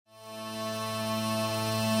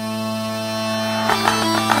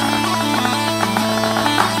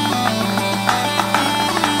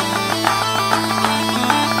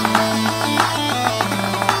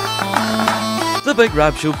Big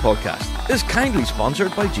Rab Show podcast is kindly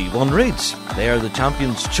sponsored by G1 Reeds. They are the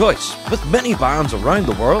champion's choice, with many bands around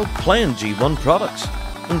the world playing G1 products,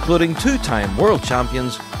 including two-time world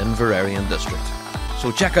champions in Verarian District.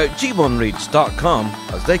 So check out g1reeds.com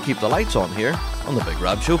as they keep the lights on here on the Big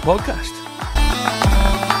Rab Show podcast.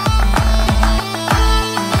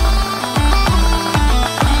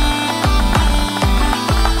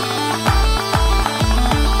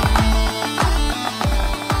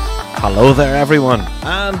 Hello there everyone,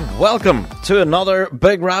 and welcome to another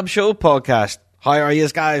Big Rab Show podcast. How are you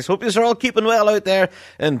guys? Hope you're all keeping well out there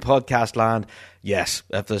in podcast land. Yes,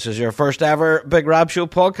 if this is your first ever Big Rab Show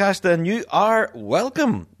podcast, then you are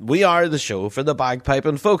welcome. We are the show for the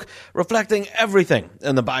bagpiping folk, reflecting everything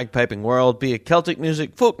in the bagpiping world, be it Celtic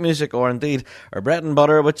music, folk music, or indeed our bread and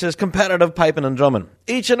butter, which is competitive piping and drumming.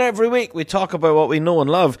 Each and every week we talk about what we know and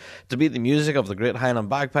love to be the music of the Great Highland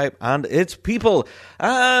Bagpipe and its people.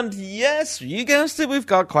 And yes, you guessed it, we've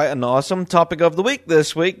got quite an awesome topic of the week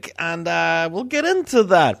this week, and we'll get into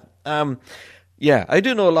that. Yeah, I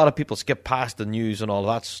do know a lot of people skip past the news and all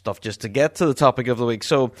that stuff just to get to the topic of the week.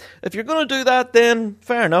 So if you're going to do that, then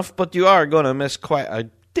fair enough. But you are going to miss quite a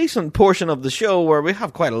decent portion of the show where we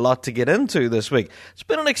have quite a lot to get into this week. It's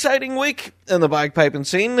been an exciting week in the bagpiping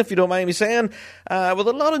scene, if you don't mind me saying, with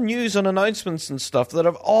a lot of news and announcements and stuff that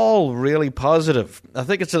are all really positive. I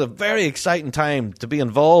think it's a very exciting time to be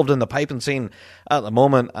involved in the piping scene at the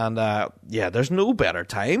moment, and yeah, there's no better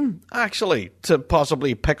time, actually, to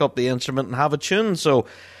possibly pick up the instrument and have a tune. So,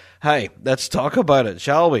 hey, let's talk about it,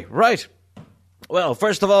 shall we? Right. Well,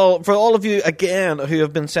 first of all, for all of you, again, who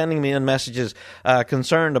have been sending me in messages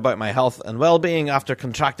concerned about my health and well-being after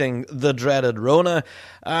contracting the dreaded Rona,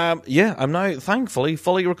 yeah, I'm now, thankfully,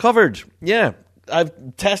 fully recovered. Yeah,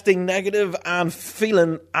 I'm testing negative and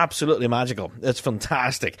feeling absolutely magical. It's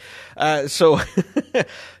fantastic. So,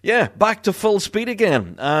 yeah, back to full speed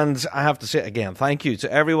again. And I have to say again, thank you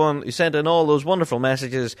to everyone who sent in all those wonderful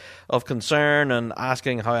messages of concern and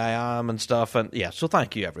asking how I am and stuff. And yeah, so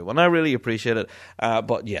thank you, everyone. I really appreciate it.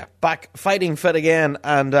 But yeah, back fighting fit again.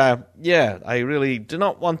 And yeah, I really do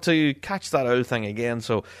not want to catch that old thing again.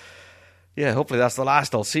 So, yeah, hopefully that's the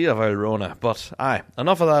last I'll see of our Rona. But, aye,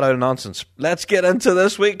 enough of that out of nonsense. Let's get into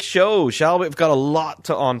this week's show, shall we? We've got a lot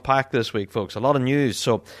to unpack this week, folks. A lot of news,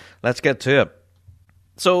 so let's get to it.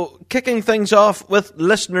 So, kicking things off with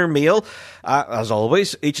listener mail. As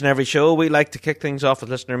always, each and every show, we like to kick things off with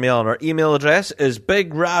listener mail. And our email address is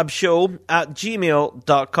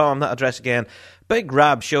bigrabshow@gmail.com. That address again,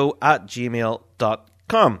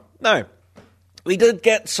 bigrabshow@gmail.com. Now, we did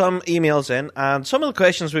get some emails in, and some of the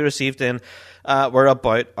questions we received in were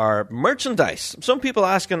about our merchandise. Some people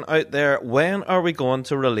asking out there, when are we going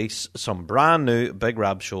to release some brand new Big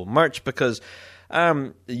Rab Show merch? Because,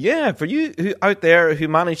 yeah, for you who out there who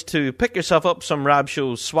managed to pick yourself up some Rab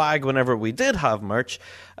Show swag whenever we did have merch,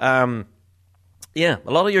 yeah, a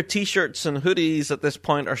lot of your t-shirts and hoodies at this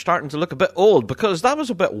point are starting to look a bit old, because that was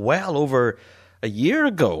a bit well over a year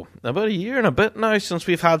ago, about a year and a bit now since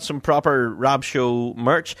we've had some proper Rab Show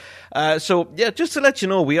merch. So, yeah, just to let you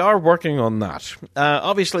know, we are working on that.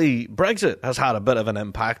 Obviously, Brexit has had a bit of an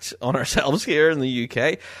impact on ourselves here in the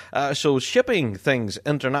UK. So shipping things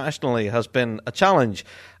internationally has been a challenge.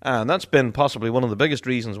 And that's been possibly one of the biggest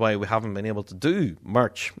reasons why we haven't been able to do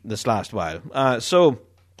merch this last while. So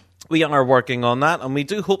we are working on that, and we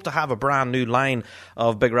do hope to have a brand new line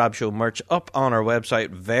of Big Rab Show merch up on our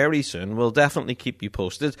website very soon. We'll definitely keep you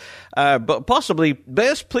posted. But possibly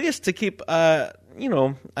best place to keep, you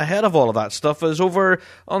know, ahead of all of that stuff is over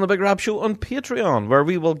on the Big Rab Show on Patreon, where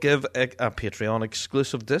we will give a Patreon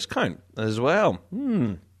exclusive discount as well.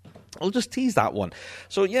 I'll just tease that one.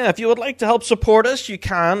 So, yeah, if you would like to help support us, you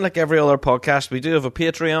can. Like every other podcast, we do have a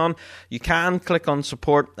Patreon. You can click on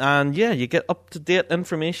support, and, yeah, you get up-to-date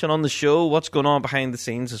information on the show, what's going on behind the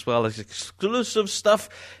scenes, as well as exclusive stuff,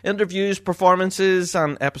 interviews, performances,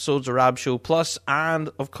 and episodes of Rab Show Plus, and,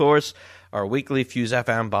 of course, our weekly Fuse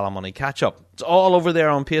FM Ballymoney catch-up. It's all over there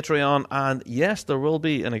on Patreon, and, yes, there will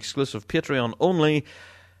be an exclusive Patreon-only,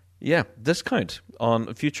 yeah, discount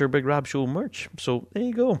on future Big Rab Show merch. So, there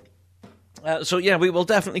you go. So, yeah, we will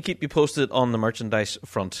definitely keep you posted on the merchandise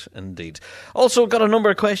front, indeed. Also, got a number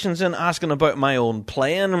of questions in asking about my own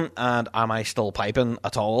playing, and am I still piping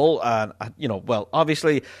at all? And, you know, well,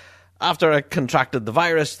 obviously, After I contracted the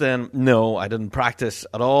virus, then no, I didn't practice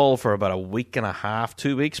at all for about a week and a half,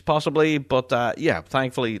 2 weeks possibly. But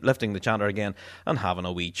thankfully lifting the chanter again and having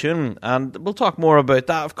a wee tune. And we'll talk more about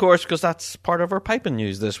that, of course, because that's part of our piping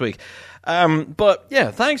news this week. But yeah,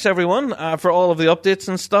 thanks everyone for all of the updates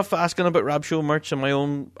and stuff, asking about Rab Show merch and my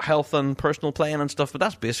own health and personal playing and stuff. But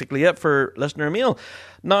that's basically it for listener mail.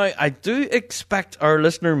 Now, I do expect our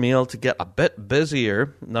listener mail to get a bit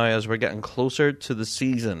busier now as we're getting closer to the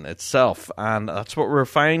season itself, and that's what we're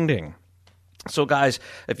finding. So guys,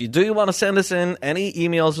 if you do want to send us in any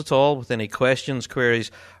emails at all with any questions,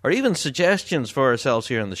 queries, or even suggestions for ourselves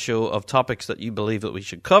here on the show of topics that you believe that we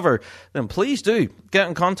should cover, then please do get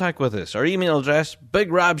in contact with us. Our email address,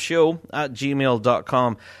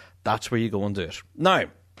 bigrabshow@gmail.com. That's where you go and do it. Now,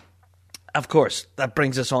 of course, that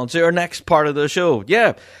brings us on to our next part of the show.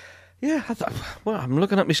 I'm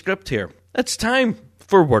looking at my script here. It's time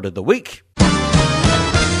for Word of the Week.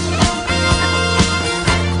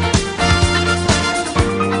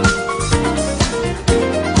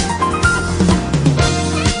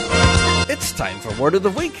 It's time for Word of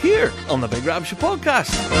the Week here on the Big Rab Show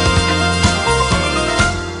podcast.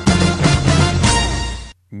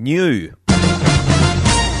 New.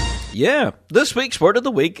 Yeah, this week's Word of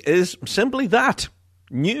the Week is simply that.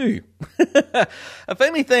 New. If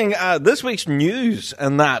anything, this week's news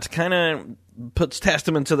and that kind of puts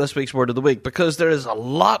testament to this week's Word of the Week, because there is a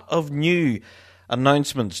lot of new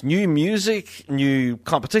announcements, new music, new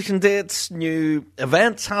competition dates, new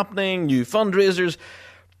events happening, new fundraisers.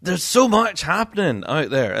 There's so much happening out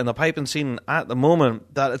there in the piping scene at the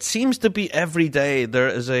moment that it seems to be every day there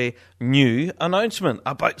is a new announcement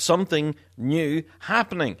about something new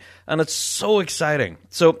happening. And it's so exciting.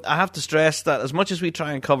 So I have to stress that as much as we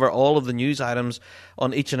try and cover all of the news items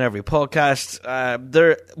on each and every podcast,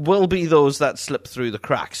 there will be those that slip through the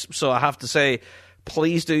cracks. So I have to say,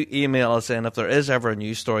 please do email us in if there is ever a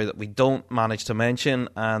news story that we don't manage to mention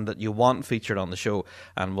and that you want featured on the show,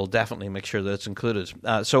 and we'll definitely make sure that it's included.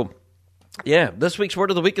 This week's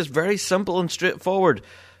Word of the Week is very simple and straightforward.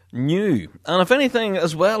 New. And if anything,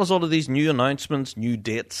 as well as all of these new announcements, new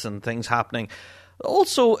dates and things happening,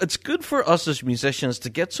 also it's good for us as musicians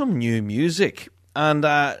to get some new music. And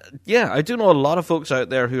I do know a lot of folks out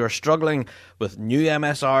there who are struggling with new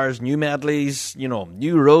MSRs, new medleys,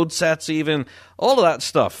 new road sets even, all of that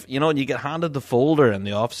stuff. And you get handed the folder in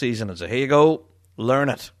the off-season and say, here you go, learn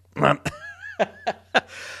it.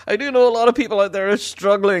 I do know a lot of people out there are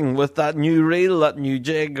struggling with that new reel, that new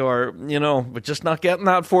jig, or, we're just not getting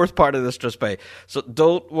that fourth part of the stress bay. So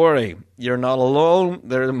don't worry, you're not alone.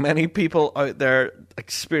 There are many people out there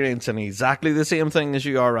experiencing exactly the same thing as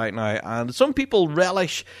you are right now. And some people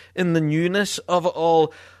relish in the newness of it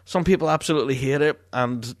all. Some people absolutely hate it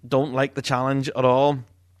and don't like the challenge at all.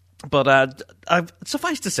 But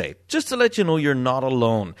suffice to say, just to let you know, you're not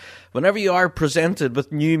alone. Whenever you are presented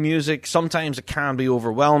with new music, sometimes it can be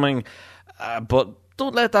overwhelming, but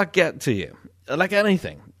don't let that get to you. Like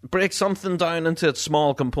anything, break something down into its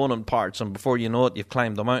small component parts, and before you know it, you've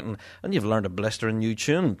climbed the mountain and you've learned a blistering new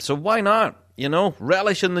tune. So why not?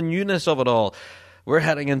 Relish in the newness of it all. We're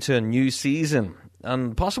heading into a new season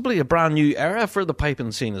and possibly a brand new era for the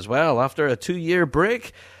piping scene as well. After a 2-year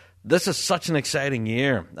break, this is such an exciting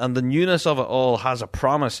year, and the newness of it all has a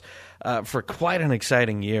promise for quite an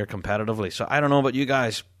exciting year competitively. So I don't know about you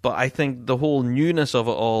guys, but I think the whole newness of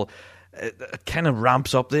it all, it kind of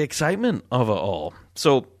ramps up the excitement of it all.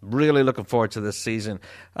 So really looking forward to this season,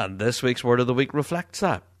 and this week's Word of the Week reflects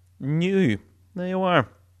that. New. There you are.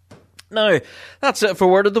 Now, that's it for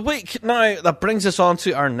Word of the Week. Now, that brings us on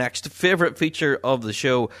to our next favourite feature of the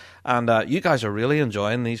show. And you guys are really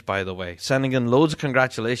enjoying these, by the way. Sending in loads of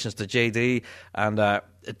congratulations to JD. And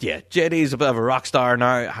JD's a bit of a rock star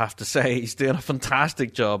now, I have to say. He's doing a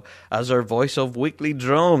fantastic job as our voice of Weekly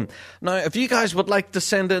Drone. Now, if you guys would like to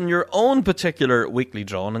send in your own particular Weekly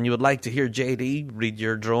Drone and you would like to hear JD read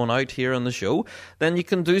your drone out here on the show, then you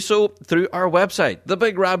can do so through our website,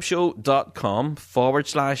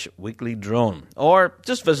 thebigrabshow.com/Weekly Drone. Or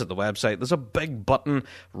just visit the website. There's a big button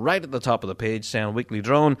right at the top of the page saying Weekly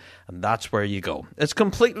Drone, and that's where you go. It's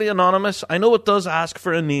completely anonymous. I know it does ask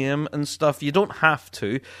for a name and stuff. You don't have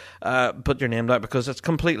to put your name down because it's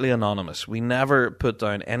completely anonymous. We never put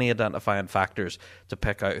down any identifying factors to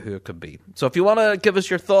pick out who it could be. So if you want to give us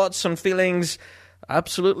your thoughts and feelings,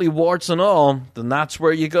 absolutely warts and all, then that's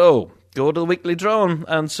where you go. Go to the Weekly Drone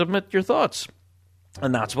and submit your thoughts.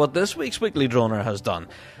 And that's what this week's Weekly Droner has done.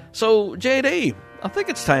 So, JD, I think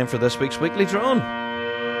it's time for this week's Weekly Drone.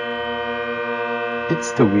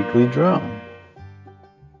 It's the Weekly Drone.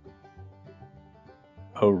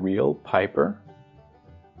 A real piper?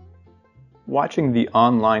 Watching the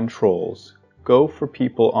online trolls go for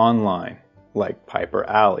people online, like Piper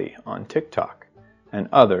Alley on TikTok and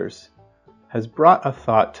others, has brought a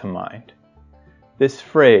thought to mind. This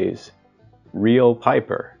phrase, real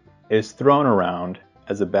Piper, is thrown around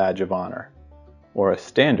as a badge of honor, or a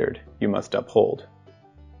standard you must uphold.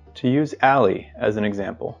 To use Alley as an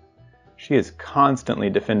example, she is constantly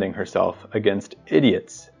defending herself against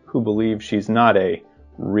idiots who believe she's not a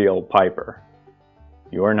real Piper.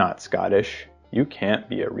 You're not Scottish. You can't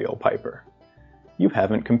be a real Piper. You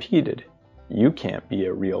haven't competed. You can't be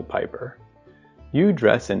a real Piper. You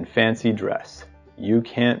dress in fancy dress. You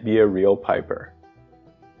can't be a real Piper.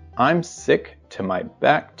 I'm sick to my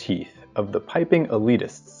back teeth of the piping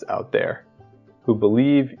elitists out there who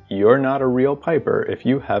believe you're not a real Piper if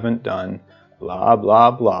you haven't done blah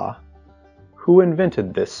blah blah. Who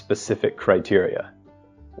invented this specific criteria?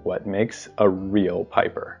 What makes a real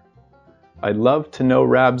Piper? I'd love to know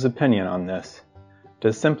Rab's opinion on this.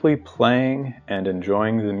 Does simply playing and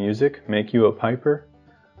enjoying the music make you a Piper?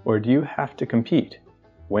 Or do you have to compete,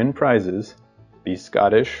 win prizes, be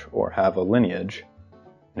Scottish or have a lineage,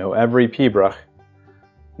 know every pibroch,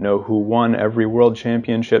 know who won every world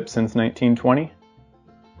championship since 1920?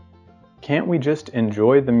 Can't we just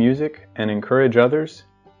enjoy the music and encourage others?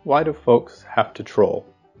 Why do folks have to troll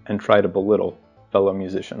and try to belittle fellow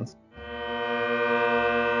musicians?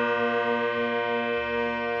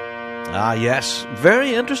 Ah, yes.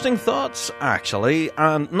 Very interesting thoughts, actually.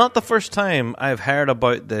 And not the first time I've heard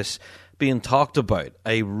about this being talked about,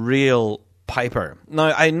 a real Piper.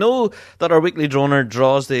 Now, I know that our weekly droner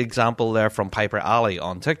draws the example there from Piper Alley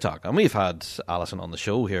on TikTok. And we've had Alison on the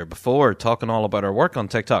show here before, talking all about her work on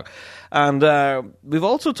TikTok. And we've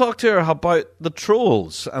also talked to her about the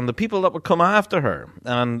trolls and the people that would come after her.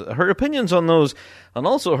 And her opinions on those, and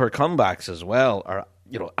also her comebacks as well, are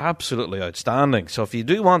absolutely outstanding. So if you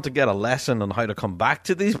do want to get a lesson on how to come back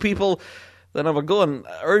to these people, then I would go and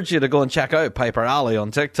urge you to go and check out Piper Alley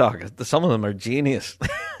on TikTok. Some of them are genius.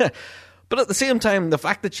 But at the same time, the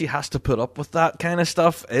fact that she has to put up with that kind of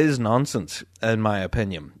stuff is nonsense, in my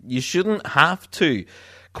opinion. You shouldn't have to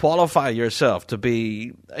qualify yourself to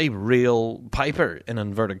be a real Piper, in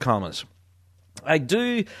inverted commas. I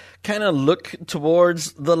do kind of look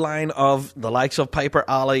towards the line of the likes of Piper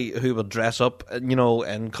Alley, who would dress up,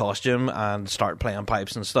 in costume and start playing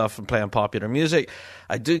pipes and stuff and playing popular music.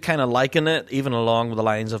 I do kind of liken it, even along with the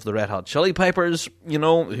lines of the Red Hot Chili Peppers,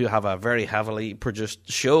 who have a very heavily produced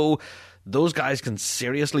show. Those guys can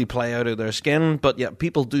seriously play out of their skin, but yet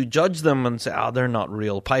people do judge them and say, they're not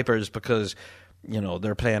real Pipers because,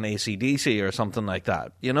 they're playing AC/DC or something like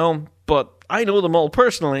that, But I know them all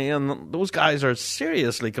personally, and those guys are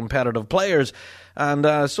seriously competitive players. And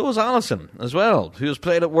so is Alison as well, who has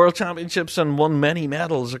played at World Championships and won many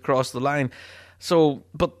medals across the line. So,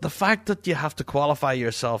 but the fact that you have to qualify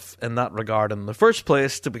yourself in that regard in the first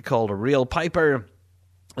place to be called a real Piper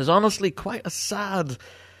is honestly quite a sad...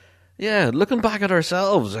 Yeah, looking back at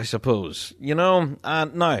ourselves, I suppose,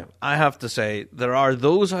 And now, I have to say, there are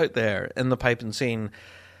those out there in the piping scene,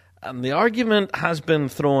 and the argument has been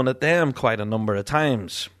thrown at them quite a number of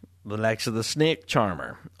times. The likes of the snake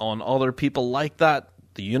charmer, on other people like that,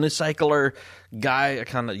 the unicycler guy, a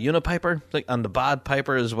kind of unipiper, and the bad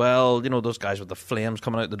piper as well, those guys with the flames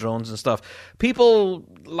coming out the drones and stuff. People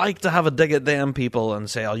like to have a dig at them people and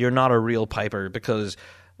say, you're not a real Piper because...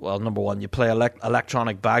 Well, number one, you play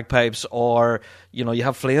electronic bagpipes, or, you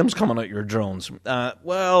have flames coming out your drones.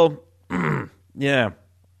 Yeah.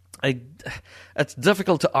 It's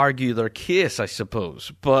difficult to argue their case, I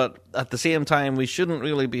suppose. But at the same time, we shouldn't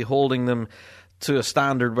really be holding them to a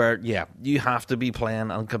standard where, you have to be playing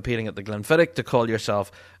and competing at the Glenfiddich to call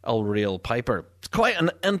yourself a real Piper. It's quite an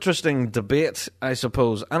interesting debate, I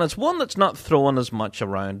suppose. And it's one that's not thrown as much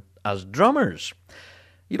around as drummers.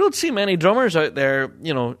 You don't see many drummers out there,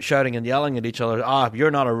 shouting and yelling at each other.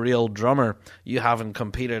 You're not a real drummer. You haven't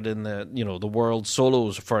competed in the world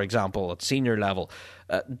solos, for example, at senior level.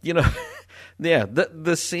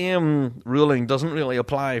 The same ruling doesn't really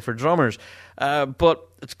apply for drummers. But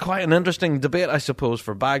it's quite an interesting debate, I suppose,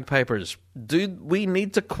 for bagpipers. Do we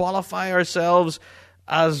need to qualify ourselves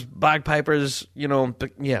as bagpipers?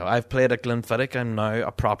 I've played at Glenfiddich. I'm now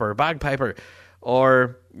a proper bagpiper.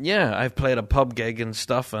 Or, I've played a pub gig and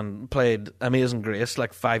stuff and played Amazing Grace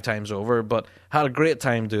 5 times over, but had a great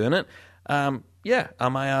time doing it. Am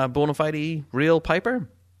I a bona fide real Piper?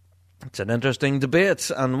 It's an interesting debate,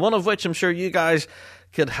 and one of which I'm sure you guys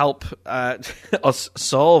could help us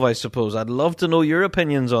solve, I suppose. I'd love to know your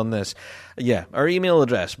opinions on this. Our email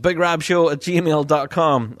address,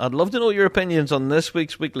 bigrabshow@gmail.com. I'd love to know your opinions on this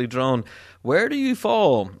week's Weekly Drone. Where do you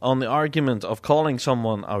fall on the argument of calling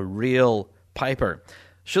someone a real piper.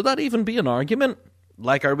 Should that even be an argument?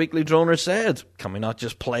 Like our weekly droner said, can we not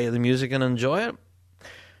just play the music and enjoy it?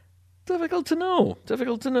 Difficult to know.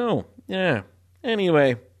 Yeah.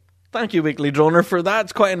 Anyway, thank you, Weekly Droner, for that.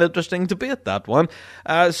 It's quite an interesting debate, that one.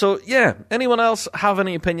 Anyone else have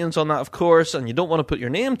any opinions on that, of course, and you don't want to put your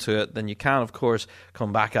name to it, then you can, of course,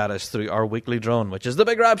 come back at us through our Weekly Drone, which is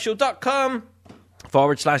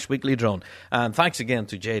thebigrabshow.com/Weekly Drone. And thanks again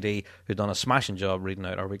to JD, who done a smashing job reading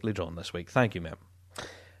out our Weekly Drone this week. Thank you, mate.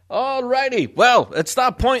 Alrighty, well, it's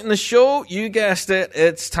that point in the show, you guessed it,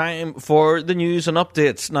 it's time for the news and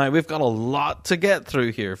updates. Now, we've got a lot to get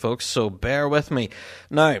through here, folks, so bear with me.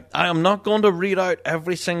 Now, I am not going to read out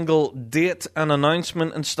every single date and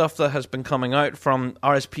announcement and stuff that has been coming out from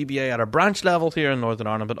RSPBA at a branch level here in Northern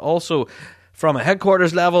Ireland, but also from a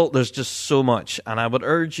headquarters level. There's just so much, and I would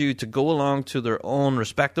urge you to go along to their own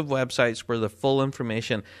respective websites where the full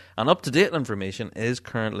information and up-to-date information is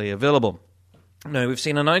currently available. Now, we've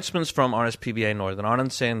seen announcements from RSPBA Northern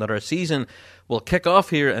Ireland saying that our season will kick off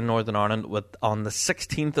here in Northern Ireland on the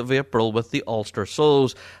 16th of April with the Ulster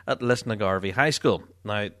Solos at Lisnagarvey High School.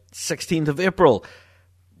 Now, 16th of April,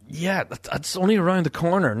 yeah, that's only around the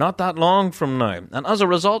corner, not that long from now. And as a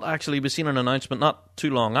result, actually, we've seen an announcement not too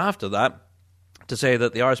long after that to say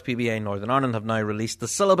that the RSPBA Northern Ireland have now released the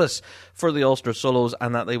syllabus for the Ulster Solos,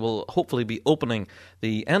 and that they will hopefully be opening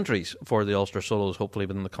the entries for the Ulster Solos hopefully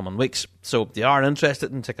within the coming weeks. So if you are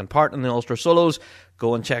interested in taking part in the Ulster Solos,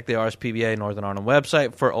 go and check the RSPBA Northern Ireland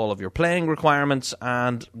website for all of your playing requirements,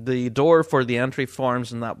 and the door for the entry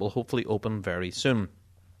forms, and that will hopefully open very soon.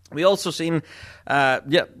 We also seen that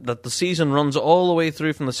the season runs all the way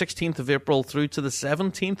through from the 16th of April through to the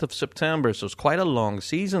 17th of September, so it's quite a long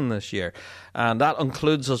season this year. And that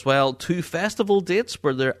includes as well 2 festival dates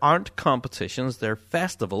where there aren't competitions, they're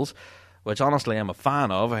festivals, which honestly I'm a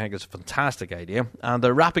fan of. I think it's a fantastic idea. And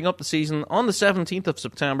they're wrapping up the season on the 17th of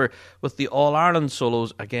September with the All-Ireland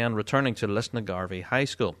Solos again returning to Lisnagarvey High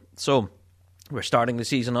School. So we're starting the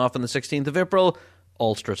season off on the 16th of April,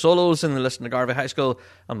 Ulster Solos in the Lisnagarvey High School,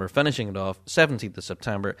 and we're finishing it off 17th of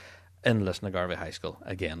September in Lisnagarvey High School,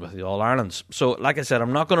 again with the All-Irelands. So, like I said,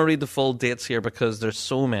 I'm not going to read the full dates here because there's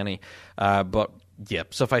so many, but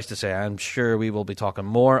suffice to say, I'm sure we will be talking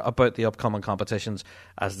more about the upcoming competitions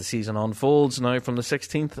as the season unfolds now from the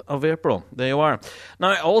 16th of April. There you are. Now,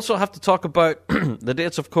 I also have to talk about the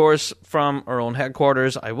dates, of course, from our own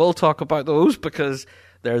headquarters. I will talk about those because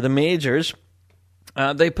they're the majors.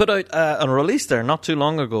 They put out a release there not too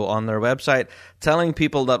long ago on their website telling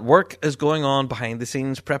people that work is going on behind the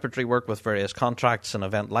scenes, preparatory work with various contracts and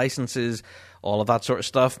event licenses, all of that sort of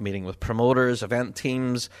stuff, meeting with promoters, event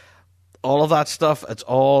teams, all of that stuff. It's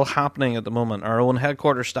all happening at the moment. Our own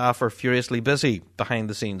headquarters staff are furiously busy behind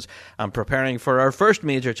the scenes and preparing for our first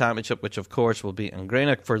major championship, which of course will be in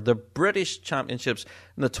Greenock for the British Championships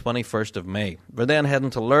on the 21st of May. We're then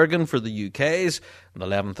heading to Lurgan for the UK's on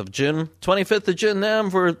the 11th of June. 25th of June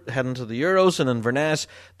then we're heading to the Euros, and in Inverness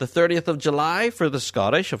the 30th of July for the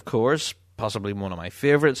Scottish, of course. Possibly one of my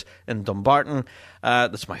favourites in Dumbarton.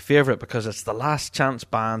 That's my favourite because it's the last chance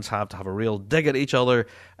bands have to have a real dig at each other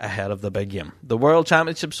ahead of the big game. The World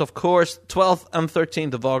Championships, of course, 12th and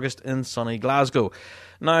 13th of August in sunny Glasgow.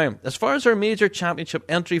 Now, as far as our major championship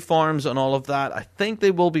entry forms and all of that, I think they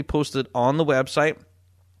will be posted on the website,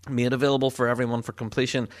 made available for everyone for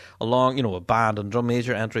completion, along, a band and drum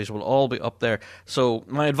major entries will all be up there. So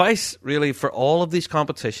my advice really for all of these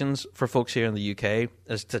competitions for folks here in the UK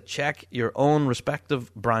is to check your own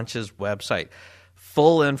respective branch's website.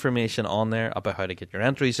 Full information on there about how to get your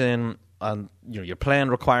entries in, and your playing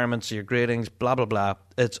requirements, your gradings, blah blah blah.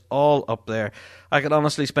 It's all up there. I could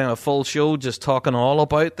honestly spend a full show just talking all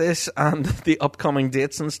about this and the upcoming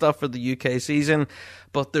dates and stuff for the UK season,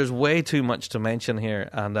 but there's way too much to mention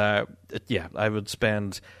here, and I would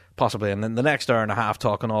spend possibly in the next hour and a half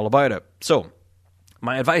talking all about it. So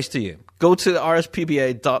my advice to you, go to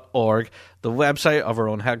rspba.org, the website of our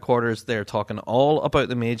own headquarters. They're talking all about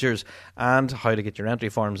the majors and how to get your entry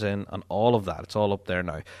forms in and all of that. It's all up there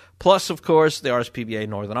now. Plus, of course, the RSPBA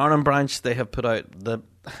Northern Ireland branch, they have put out the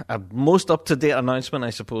most up-to-date announcement, I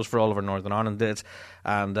suppose, for all of our Northern Ireland dates.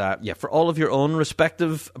 And for all of your own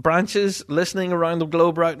respective branches listening around the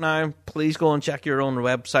globe right now, please go and check your own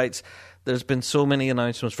websites. There's been so many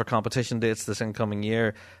announcements for competition dates this incoming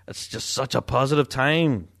year. It's just such a positive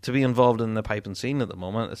time to be involved in the piping scene at the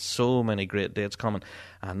moment. There's so many great dates coming,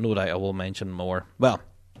 and no doubt I will mention more. Well,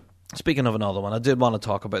 speaking of another one, I did want to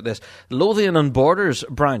talk about this. Lothian and Borders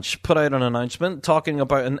branch put out an announcement talking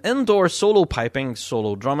about an indoor solo piping,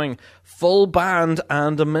 solo drumming, full band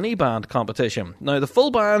and a mini band competition. Now, the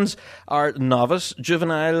full bands are novice,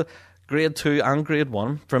 juvenile, Grade 2 and Grade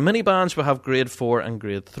 1. For mini bands, we have Grade 4 and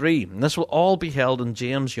Grade 3. And this will all be held in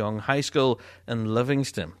James Young High School in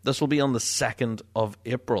Livingston. This will be on the 2nd of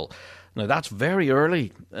April. Now, that's very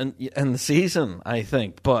early in the season, I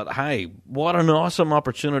think. But, hey, what an awesome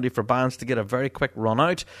opportunity for bands to get a very quick run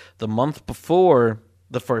out the month before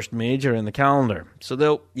the first major in the calendar. So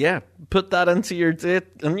they'll, put that into your date,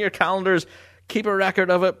 in your calendars. Keep a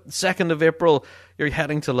record of it. 2nd of April, you're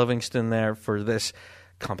heading to Livingston there for this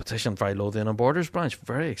competition for Lothian and Borders branch.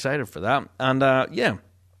 Very excited for that. And,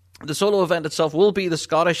 the solo event itself will be the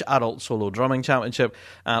Scottish Adult Solo Drumming Championship,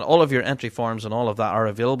 and all of your entry forms and all of that are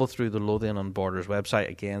available through the Lothian and Borders website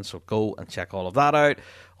again, so go and check all of that out.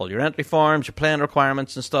 All your entry forms, your playing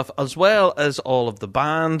requirements and stuff, as well as all of the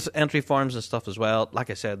band entry forms and stuff as well.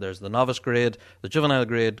 Like I said, there's the novice grade, the juvenile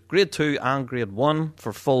grade, Grade 2 and Grade 1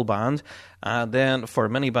 for full band, and then for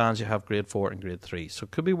mini bands you have Grade 4 and Grade 3, so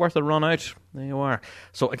it could be worth a run out. There you are.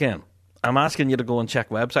 So again, I'm asking you to go and check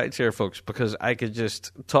websites here, folks, because I could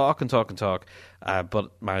just talk and talk and talk.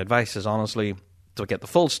 But my advice is honestly to get the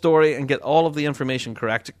full story and get all of the information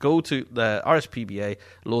correct. Go to the RSPBA,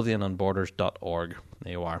 LothianandBorders.org.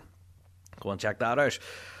 There you are. Go and check that out.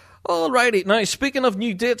 Alrighty, now speaking of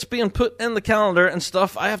new dates being put in the calendar and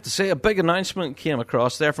stuff, I have to say a big announcement came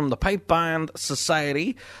across there from the Pipe Band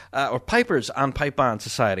Society, or Pipers and Pipe Band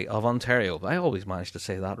Society of Ontario. I always manage to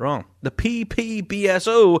say that wrong. The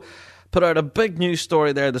PPBSO put out a big news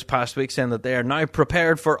story there this past week saying that they are now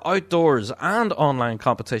prepared for outdoors and online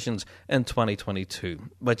competitions in 2022,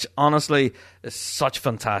 which honestly is such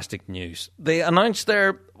fantastic news. They announced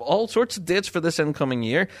their all sorts of dates for this incoming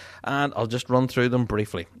year, and I'll just run through them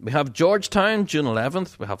briefly. We have Georgetown, June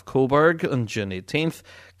 11th. We have Coburg on June 18th.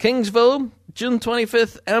 Kingsville, June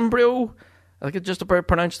 25th. Embryo, I think I just about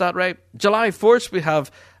pronounced that right. July 4th, we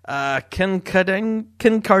have Kincardine.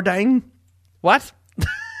 What?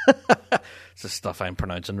 It's the stuff I'm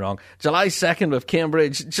pronouncing wrong. July 2nd with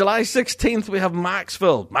Cambridge. July 16th we have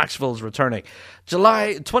Maxville. Maxville's returning.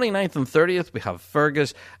 July 29th and 30th we have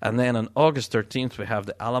Fergus. And then on August 13th we have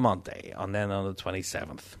the Alamonte. And then on the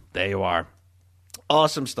 27th. There you are.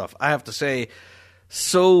 Awesome stuff. I have to say,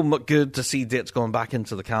 so good to see dates going back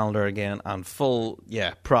into the calendar again, and full,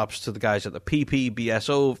 props to the guys at the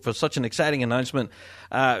PPBSO for such an exciting announcement.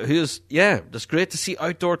 It's great to see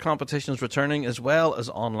outdoor competitions returning as well as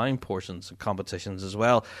online portions of competitions as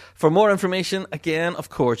well. For more information, again, of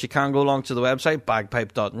course, you can go along to the website,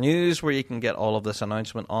 bagpipe.news, where you can get all of this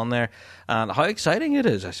announcement on there. And how exciting it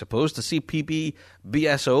is, I suppose, to see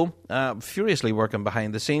PPBSO furiously working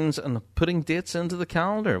behind the scenes and putting dates into the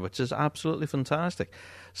calendar, which is absolutely fantastic.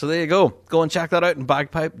 So there you go. Go and check that out in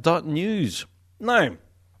bagpipe.news. Now,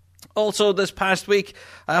 also this past week,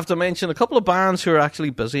 I have to mention a couple of bands who are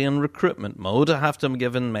actually busy in recruitment mode. I have to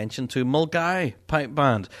give a mention to Mulgai Pipe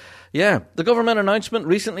Band. Yeah, the government announcement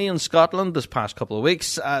recently in Scotland this past couple of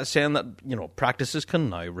weeks saying that, practices can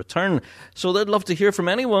now return. So they'd love to hear from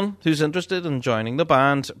anyone who's interested in joining the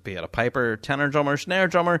band, be it a piper, tenor drummer, snare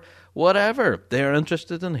drummer, whatever. They're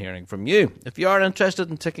interested in hearing from you. If you are interested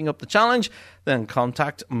in taking up the challenge, then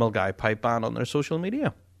contact Mulgai Pipe Band on their social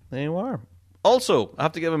media. There you are. Also, I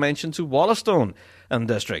have to give a mention to Wollaston and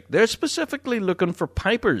District. They're specifically looking for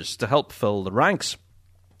pipers to help fill the ranks.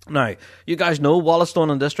 Now, you guys know Wollaston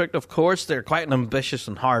and District, of course. They're quite an ambitious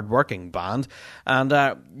and hard-working band. And,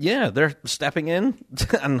 they're stepping in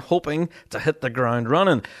and hoping to hit the ground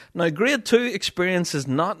running. Now, Grade 2 experience is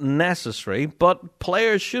not necessary, but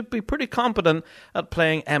players should be pretty competent at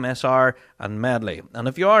playing MSR and medley. And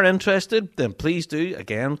if you are interested, then please do,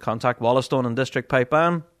 again, contact Wollaston and District Pipe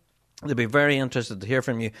Band. They'll be very interested to hear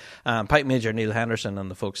from you. Pipe Major Neil Henderson and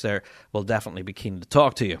the folks there will definitely be keen to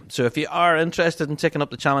talk to you. So if you are interested in taking up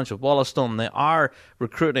the challenge with Wollaston, they are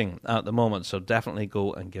recruiting at the moment, so definitely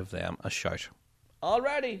go and give them a shout.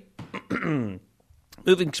 Alrighty.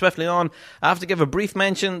 Moving swiftly on, I have to give a brief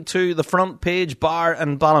mention to the Front Page Bar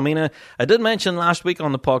in Ballymena. I did mention last week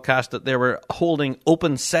on the podcast that they were holding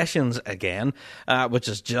open sessions again, which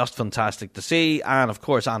is just fantastic to see. And of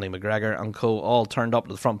course, Andy McGregor and co all turned up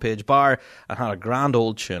to the Front Page Bar and had a grand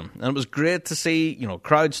old tune. And it was great to see,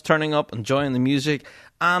 crowds turning up, enjoying the music.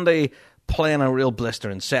 Andy playing a real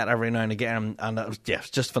blistering set every now and again, and it's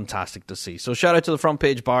just fantastic to see. So shout out to the Front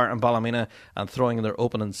Page Bar in Ballymena and throwing in their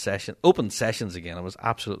open sessions again. It was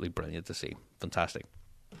absolutely brilliant to see. Fantastic.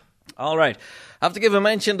 All right, I have to give a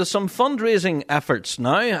mention to some fundraising efforts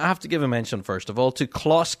now. I have to give a mention, first of all, to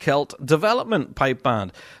Closkelt Development Pipe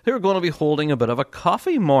Band, who are going to be holding a bit of a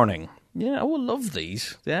coffee morning. Yeah, I will love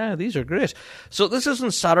these. Yeah, these are great. So this is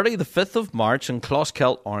on Saturday, the 5th of March in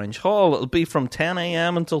Closkelt Orange Hall. It'll be from 10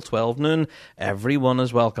 a.m. until 12 noon. Everyone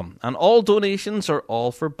is welcome. And all donations are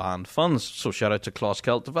all for band funds. So shout out to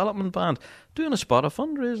Closkelt Development Band doing a spot of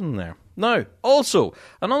fundraising there. Now, also,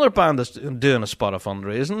 another band that's doing a spot of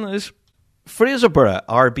fundraising is Fraserburgh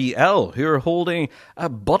RBL, who are holding a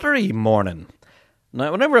buttery morning.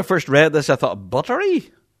 Now, whenever I first read this, I thought,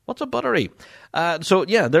 buttery? What's a buttery? So,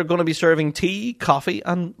 yeah, they're going to be serving tea, coffee,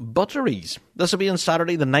 and butteries. This will be on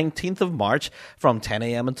Saturday, the 19th of March, from 10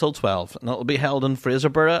 a.m. until 12. And it'll be held in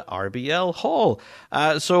Fraserburgh RBL Hall.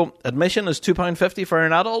 So, admission is £2.50 for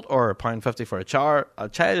an adult or £1.50 for a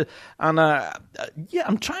child. And, yeah,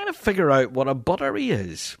 I'm trying to figure out what a buttery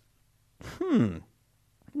is.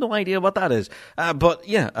 No idea what that is. But,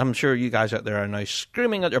 yeah, I'm sure you guys out there are now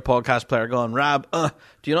screaming at your podcast player going, Rab,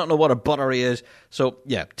 do you not know what a buttery is? So,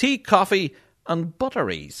 yeah, tea, coffee, and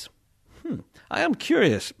butteries. I am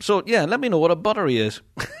curious. So, yeah, let me know what a buttery is.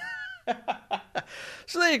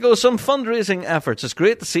 So there you go, some fundraising efforts. It's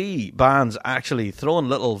great to see bands actually throwing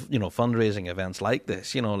little, fundraising events like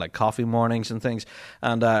this, like coffee mornings and things.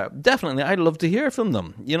 And definitely, I'd love to hear from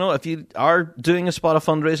them. If you are doing a spot of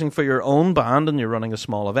fundraising for your own band and you're running a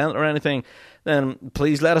small event or anything, then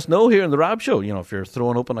please let us know here in the Rab Show. If you're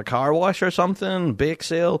throwing open a car wash or something, bake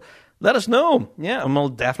sale, let us know. Yeah, and we'll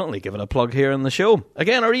definitely give it a plug here in the show.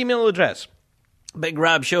 Again, our email address,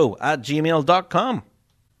 bigrabshow@gmail.com.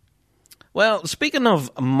 Well, speaking of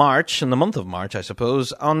March, in the month of March, I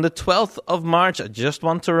suppose, on the 12th of March, I just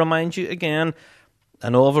want to remind you again, I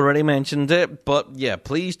know I've already mentioned it, but yeah,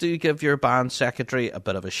 please do give your band secretary a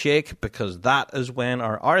bit of a shake, because that is when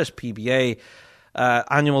our RSPBA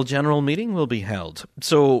annual general meeting will be held.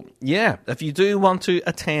 So, yeah, if you do want to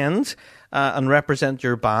attend and represent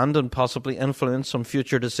your band and possibly influence some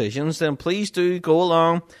future decisions, then please do go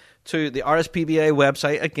along to the RSPBA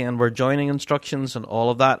website. Again, where joining instructions and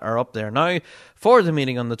all of that are up there now for the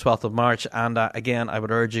meeting on the 12th of March. And again, I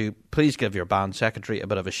would urge you, please give your band secretary a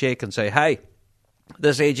bit of a shake and say, hey,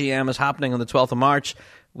 this AGM is happening on the 12th of March.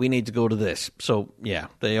 We need to go to this. So, yeah,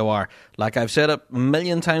 there you are. Like I've said it a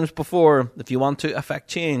million times before, if you want to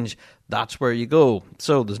affect change, that's where you go.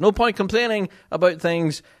 So there's no point complaining about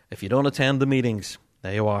things if you don't attend the meetings.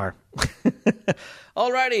 There you are.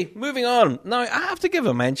 Alrighty, moving on. Now, I have to give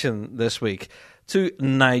a mention this week to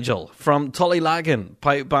Nigel from Tullylagan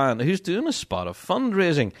Pipe Band, who's doing a spot of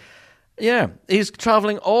fundraising. Yeah, he's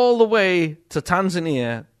travelling all the way to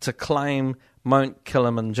Tanzania to climb Mount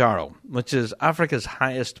Kilimanjaro, which is Africa's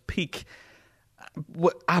highest peak.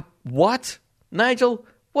 What? Nigel,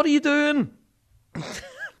 what are you doing?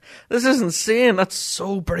 This is insane. That's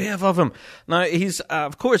so brave of him. Now, he's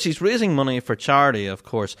raising money for charity, of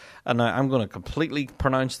course. And now I'm going to completely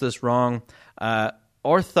pronounce this wrong.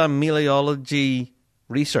 Orthomeliology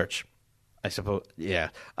Research, I suppose.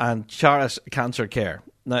 Yeah. And Charis Cancer Care.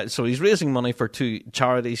 Now, so he's raising money for two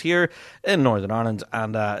charities here in Northern Ireland.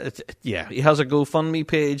 And, he has a GoFundMe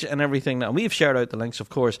page and everything. Now, we've shared out the links, of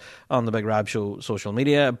course, on the Big Rab Show social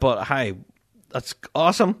media. But, hi, that's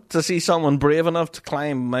awesome to see someone brave enough to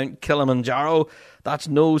climb Mount Kilimanjaro. That's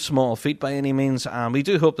no small feat by any means. And we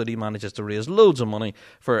do hope that he manages to raise loads of money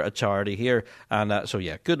for a charity here. And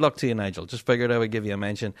good luck to you, Nigel. Just figured I would give you a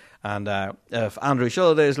mention. And if Andrew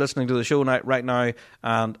Shilliday is listening to the show right now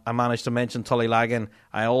and I managed to mention Tullylagan,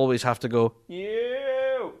 I always have to go,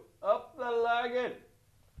 you, up the lagging.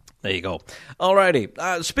 There you go.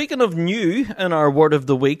 Alrighty. Speaking of new in our word of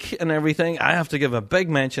the week and everything, I have to give a big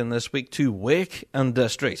mention this week to Wake and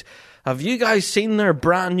District. Have you guys seen their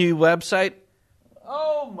brand new website?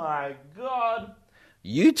 Oh my God.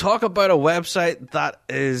 You talk about a website that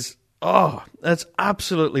is, it's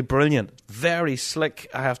absolutely brilliant. Very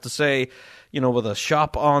slick, I have to say. With a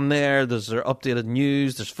shop on there, there's their updated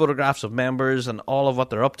news, there's photographs of members and all of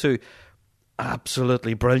what they're up to.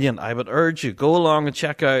 Absolutely brilliant. I would urge you, go along and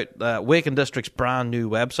check out Wake and District's brand new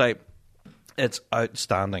website. It's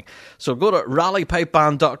outstanding. So go to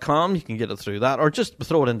rallypipeband.com. You can get it through that, or just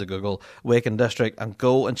throw it into Google, Wake and District, and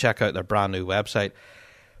go and check out their brand new website.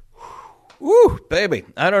 Woo, baby.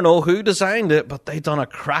 I don't know who designed it, but they've done a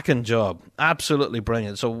cracking job. Absolutely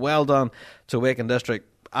brilliant. So well done to Wake and District.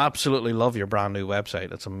 Absolutely love your brand new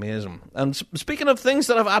website. It's amazing. And speaking of things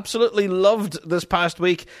that I've absolutely loved this past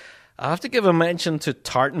week, I have to give a mention to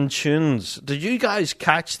Tartan Tunes. Did you guys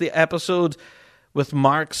catch the episode with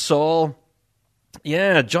Mark Saul?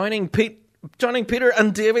 Yeah, joining Peter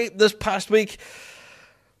and Davey this past week.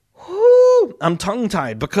 Woo, I'm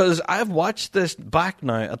tongue-tied because I've watched this back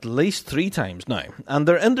now at least 3 times now, and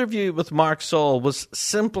their interview with Mark Saul was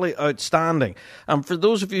simply outstanding. And for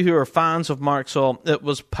those of you who are fans of Mark Saul, it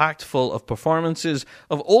was packed full of performances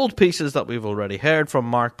of old pieces that we've already heard from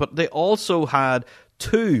Mark, but they also had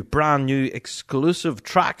 2 brand new exclusive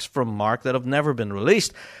tracks from Mark that have never been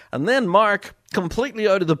released. And then Mark, completely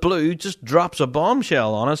out of the blue, just drops a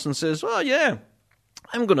bombshell on us and says, "Oh yeah,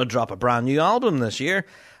 I'm going to drop a brand new album this year.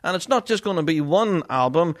 And it's not just going to be one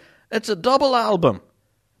album, it's a double album."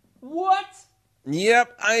 What?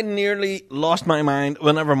 Yep, I nearly lost my mind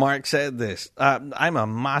whenever Mark said this. I'm a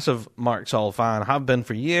massive Mark Saul fan, have been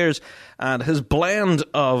for years, and his blend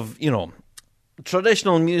of,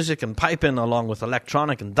 traditional music and piping along with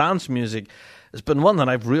electronic and dance music has been one that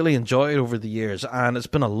I've really enjoyed over the years, and it's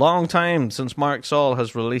been a long time since Mark Saul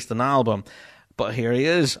has released an album. But here he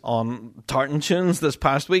is on Tartan Tunes this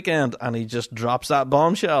past weekend, and he just drops that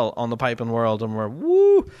bombshell on the piping world, and we're,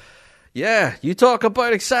 woo! Yeah, you talk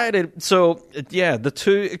about excited. So, yeah, the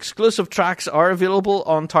 2 exclusive tracks are available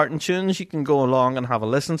on Tartan Tunes. You can go along and have a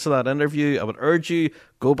listen to that interview. I would urge you,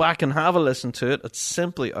 go back and have a listen to it. It's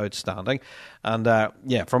simply outstanding. And,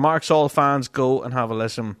 for Mark Saul fans, go and have a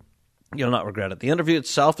listen. You'll not regret it. The interview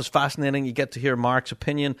itself is fascinating. You get to hear Mark's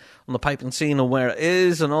opinion on the piping scene and where it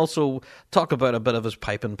is, and also talk about a bit of his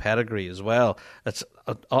piping pedigree as well. It's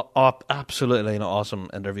absolutely an awesome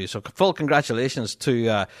interview. So full congratulations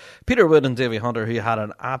to Peter Wood and Davey Hunter, who had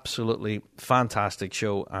an absolutely fantastic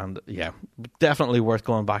show. And yeah, definitely worth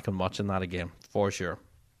going back and watching that again, for sure.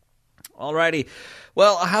 Alrighty,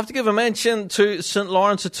 well, I have to give a mention to St.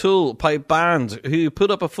 Lawrence O'Toole Pipe Band, who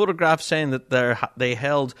put up a photograph saying that they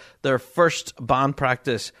held their first band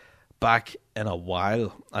practice back in a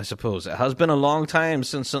while, I suppose. It has been a long time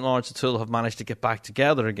since St. Lawrence O'Toole have managed to get back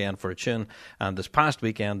together again for a tune, and this past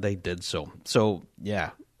weekend they did so. So,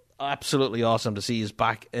 yeah, absolutely awesome to see he's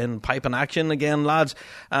back in piping action again, lads.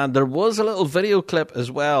 And there was a little video clip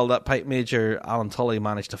as well that pipe major Alan Tully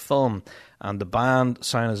managed to film, and the band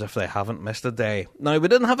sound as if they haven't missed a day. Now, we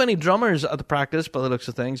didn't have any drummers at the practice by the looks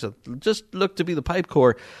of things. It just looked to be the pipe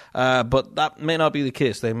corps, but that may not be the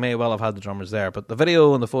case. They may well have had the drummers there, but the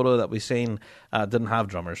video and the photo that we've seen didn't have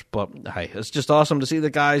drummers. But hey, it's just awesome to see the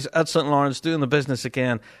guys at St. Lawrence doing the business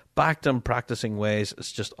again, back to practicing ways.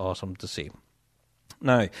 It's just awesome to see.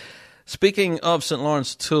 Now, speaking of St.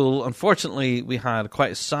 Lawrence O'Toole, unfortunately, we had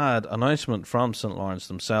quite a sad announcement from St. Lawrence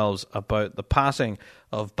themselves about the passing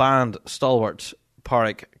of band stalwart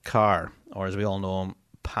Pádraig Carr, or as we all know him,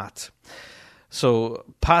 Pat. So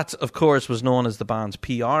Pat, of course, was known as the band's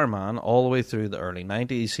PR man all the way through the early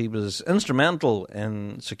 90s. He was instrumental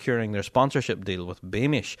in securing their sponsorship deal with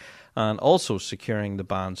Beamish, and also securing the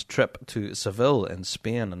band's trip to Seville in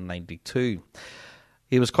Spain in 92.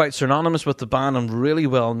 He was quite synonymous with the band and really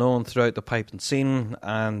well known throughout the piping scene.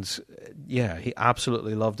 And yeah, he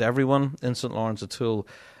absolutely loved everyone in St. Lawrence O'Toole,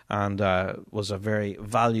 and was a very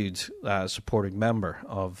valued supporting member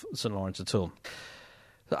of St. Lawrence O'Toole.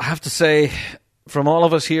 I have to say, from all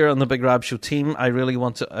of us here on the Big Rab Show team, I really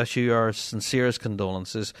want to issue our sincerest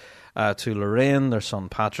condolences to Lorraine, their son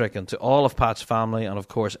Patrick, and to all of Pat's family, and of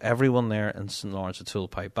course everyone there in St. Lawrence O'Toole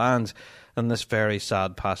Pipe Band in this very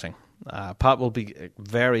sad passing. Pat will be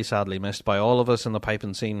very sadly missed by all of us in the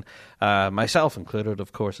piping scene, myself included,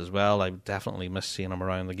 of course, as well. I definitely miss seeing him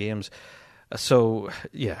around the games. So,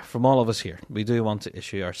 yeah, from all of us here, we do want to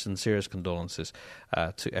issue our sincerest condolences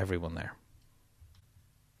to everyone there.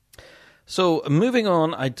 So, moving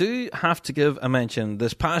on, I do have to give a mention.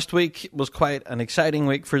 This past week was quite an exciting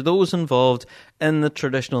week for those involved in the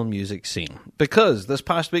traditional music scene, because this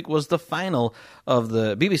past week was the final of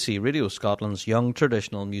the BBC Radio Scotland's Young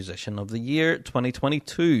Traditional Musician of the Year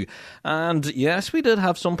 2022. And yes, we did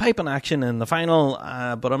have some piping action in the final,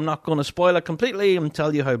 but I'm not going to spoil it completely and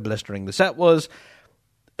tell you how blistering the set was.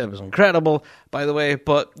 It was incredible, by the way,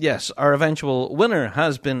 but yes, our eventual winner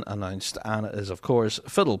has been announced, and it is, of course,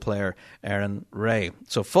 fiddle player Aaron Ray.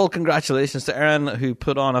 So full congratulations to Aaron, who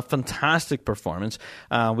put on a fantastic performance.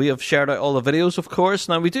 We have shared out all the videos, of course.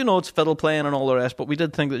 Now, we do know it's fiddle playing and all the rest, but we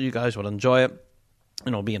did think that you guys would enjoy it,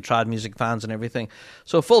 you know, being trad music fans and everything.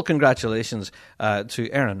 So full congratulations to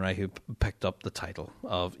Aaron Ray, who picked up the title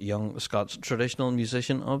of Young Scots Traditional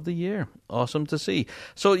Musician of the Year. Awesome to see.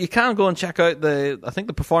 So you can go and check out I think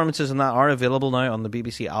the performances in that are available now on the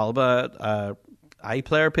BBC Alba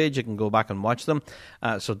iPlayer page. You can go back and watch them.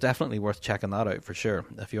 So definitely worth checking that out for sure.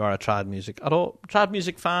 If you are a trad music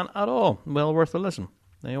fan at all, well worth a listen.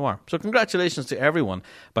 There you are. So congratulations to everyone,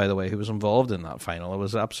 by the way, who was involved in that final. It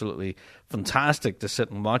was absolutely fantastic to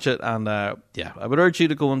sit and watch it. And yeah, I would urge you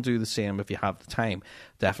to go and do the same if you have the time.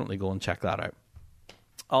 Definitely go and check that out.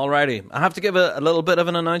 Alrighty, I have to give a little bit of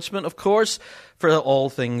an announcement, of course, for all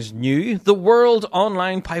things new. The World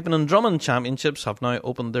Online Piping and Drumming Championships have now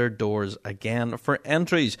opened their doors again for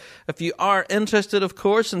entries. If you are interested, of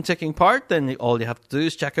course, in taking part, then all you have to do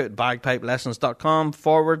is check out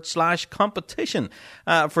bagpipelessons.com/competition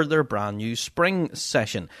for their brand new spring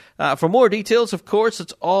session. For more details, of course,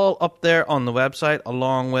 it's all up there on the website,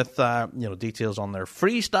 along with details on their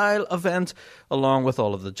freestyle event, along with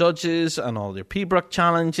all of the judges and all their Pembroke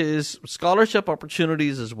challenges, scholarship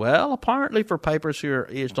opportunities as well, apparently for pipers who are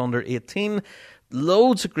aged under 18.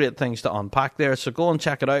 Loads of great things to unpack there, so go and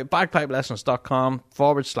check it out,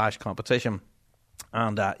 bagpipelessons.com/competition.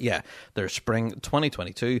 And their Spring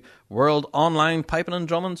 2022 World Online Piping and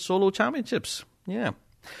Drumming Solo Championships. Yeah.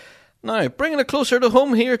 Now, bringing it closer to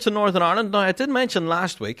home here to Northern Ireland. Now, I did mention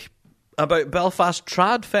last week about Belfast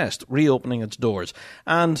Trad Fest reopening its doors.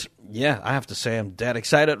 And yeah, I have to say I'm dead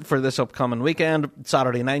excited for this upcoming weekend,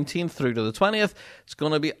 Saturday 19th through to the 20th. It's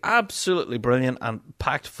going to be absolutely brilliant and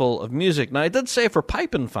packed full of music. Now, I did say for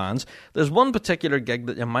piping fans, there's one particular gig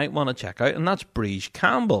that you might want to check out, and that's Breege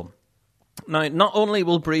Campbell. Now, not only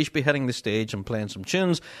will Breege be hitting the stage and playing some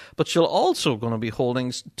tunes, but she'll also going to be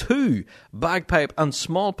holding 2 bagpipe and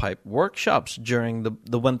small pipe workshops during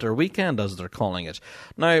the winter weekend, as they're calling it.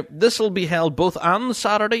 Now, this will be held both on the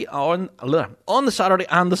Saturday and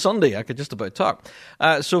the Sunday. I could just about talk.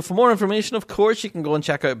 So for more information, of course, you can go and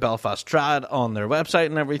check out Belfast Trad on their website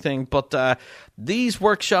and everything. But these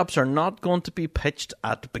workshops are not going to be pitched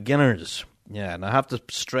at beginners. Yeah, and I have to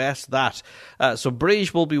stress that. So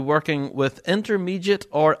Breege will be working with intermediate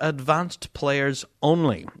or advanced players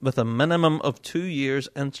only, with a minimum of 2 years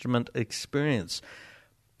instrument experience.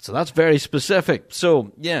 So that's very specific.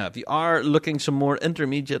 So yeah, if you are looking some more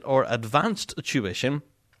intermediate or advanced tuition,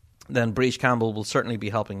 then Breege Campbell will certainly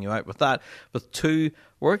be helping you out with that, with 2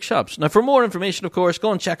 workshops. Now, for more information, of course,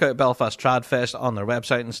 go and check out Belfast Trad Fest on their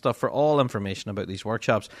website and stuff for all information about these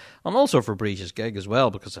workshops, and also for Breege's gig as well,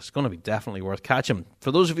 because it's going to be definitely worth catching.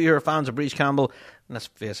 For those of you who are fans of Breege Campbell, let's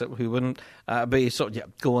face it, who wouldn't be, so yeah,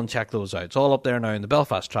 go and check those out. It's all up there now in the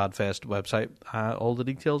Belfast Trad Fest website. All the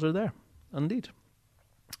details are there, indeed.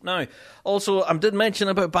 Now, also, I did mention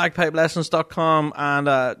about bagpipelessons.com, and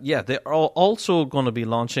they are also going to be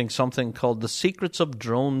launching something called The Secrets of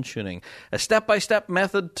Drone Tuning, a step-by-step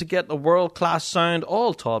method to get a world-class sound,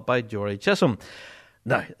 all taught by Jory Chisholm.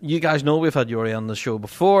 Now, you guys know we've had Jory on the show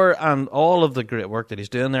before, and all of the great work that he's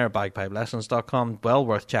doing there at bagpipelessons.com, well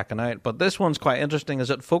worth checking out. But this one's quite interesting as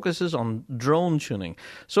it focuses on drone tuning.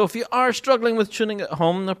 So if you are struggling with tuning at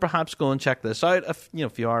home, then perhaps go and check this out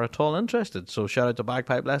if you are at all interested. So shout out to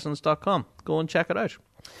bagpipelessons.com. Go and check it out.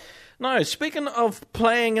 Now, speaking of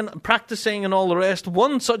playing and practicing and all the rest,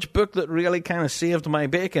 one such book that really kind of saved my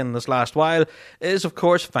bacon this last while is, of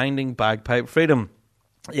course, Finding Bagpipe Freedom.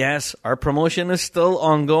 Yes, our promotion is still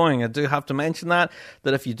ongoing. I do have to mention that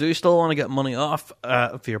if you do still want to get money off,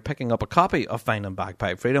 if you're picking up a copy of Finding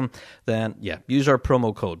Bagpipe Freedom, then yeah, use our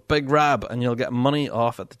promo code BIGRAB and you'll get money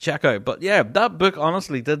off at the checkout. But yeah, that book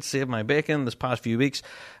honestly did save my bacon this past few weeks,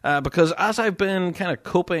 because as I've been kind of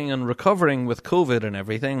coping and recovering with COVID and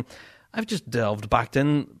everything, I've just delved back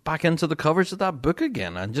into the covers of that book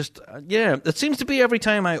again, and just it seems to be every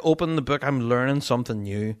time I open the book, I'm learning something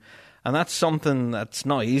new. And that's something that's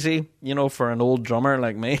not easy, for an old drummer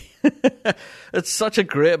like me. It's such a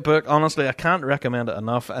great book. Honestly, I can't recommend it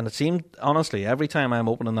enough. And it seemed, honestly, every time I'm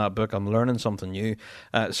opening that book, I'm learning something new.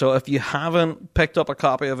 So if you haven't picked up a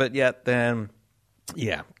copy of it yet, then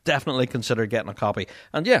yeah, definitely consider getting a copy.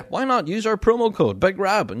 And yeah, why not use our promo code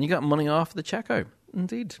BIGRAB and you get money off the checkout.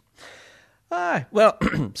 Indeed. Well,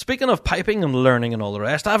 speaking of piping and learning and all the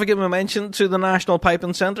rest, I have to give a mention to the National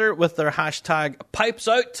Piping Centre with their hashtag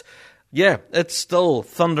 #PipesOut. Yeah, it's still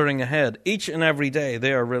thundering ahead. Each and every day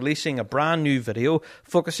they are releasing a brand new video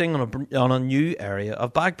focusing on a new area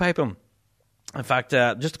of bagpiping. In fact,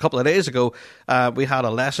 just a couple of days ago, we had a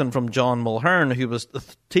lesson from John Mulhern, who was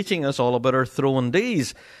teaching us all about our throwing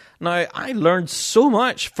Ds. Now, I learned so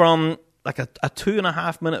much from like a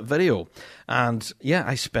 2.5 minute video. And yeah,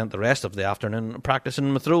 I spent the rest of the afternoon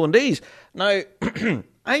practicing my throwing Ds. Now,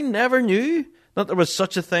 I never knew that there was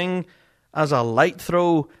such a thing as a light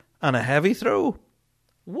throw and a heavy throw.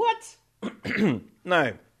 What?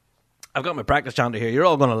 Now, I've got my practice chanter here. You're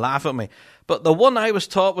all going to laugh at me. But the one I was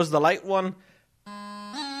taught was the light one.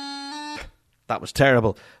 That was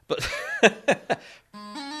terrible. But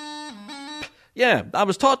yeah, I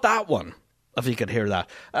was taught that one, if you could hear that.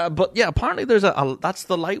 But yeah, apparently there's that's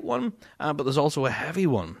the light one, but there's also a heavy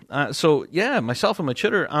one. So yeah, myself and my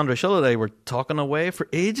tutor, Andrew Shilliday, were talking away for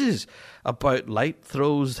ages about light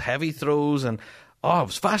throws, heavy throws, and Oh, it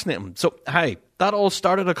was fascinating. So, hey, that all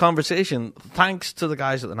started a conversation thanks to the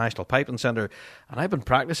guys at the National Piping Centre. And I've been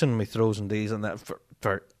practicing my throws and these and that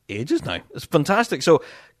for ages now. It's fantastic. So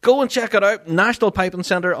go and check it out. National Piping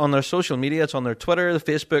Centre on their social media. It's on their Twitter, the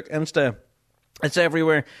Facebook, Insta. It's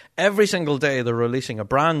everywhere. Every single day they're releasing a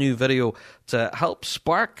brand new video to help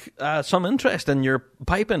spark some interest in your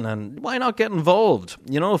piping, and why not get involved?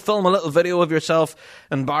 You know, film a little video of yourself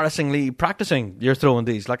embarrassingly practicing your throwing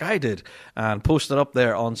these like I did, and post it up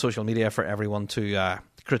there on social media for everyone to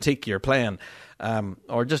critique your playing,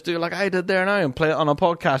 or just do like I did there now and play it on a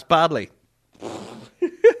podcast badly.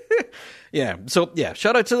 Yeah, so yeah,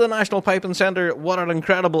 shout out to the National Piping Centre. What an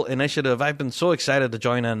incredible initiative. I've been so excited to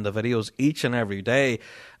join in the videos each and every day.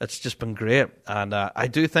 It's just been great. And I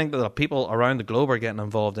do think that the people around the globe are getting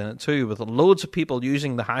involved in it too, with loads of people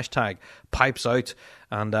using the hashtag PipesOut.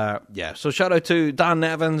 And yeah, so shout out to Dan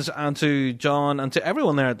Nevins and to John and to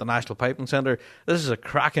everyone there at the National Piping Centre. This is a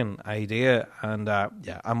cracking idea, and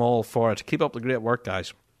yeah, I'm all for it. Keep up the great work,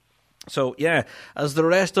 guys. So, yeah, as the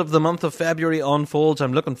rest of the month of February unfolds,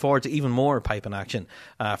 I'm looking forward to even more piping action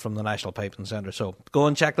from the National Piping Centre. So, go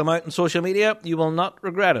and check them out on social media. You will not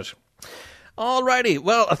regret it. Alrighty,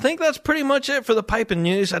 well, I think that's pretty much it for the piping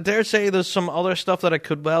news. I dare say there's some other stuff that I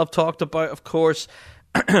could well have talked about, of course.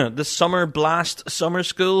 The Summer Blast Summer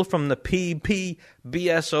School from the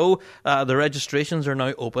PPBSO. The registrations are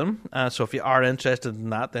now open. So, if you are interested in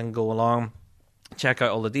that, then go along. Check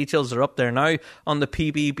out all the details. They're up there now on the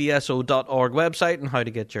pbbso.org website, and how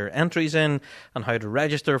to get your entries in and how to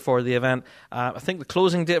register for the event. I think the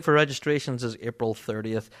closing date for registrations is April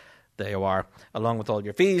 30th. There you are, along with all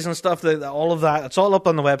your fees and stuff, all of that. It's all up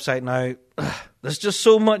on the website now. There's just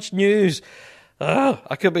so much news.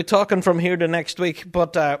 I could be talking from here to next week,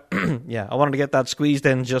 but yeah, I wanted to get that squeezed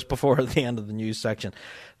in just before the end of the news section.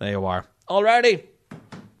 There you are. Alrighty.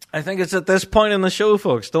 I think it's at this point in the show,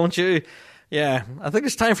 folks, don't you? Yeah, I think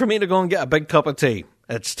it's time for me to go and get a big cup of tea.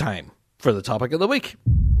 It's time for the topic of the week.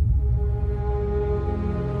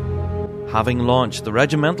 Having launched the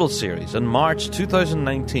Regimental series in March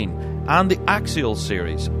 2019 and the Axial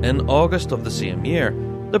series in August of the same year,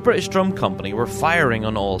 the British Drum Company were firing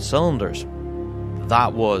on all cylinders.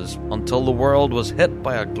 That was until the world was hit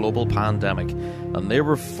by a global pandemic, and they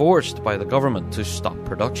were forced by the government to stop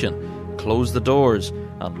production, close the doors,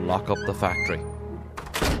 and lock up the factory.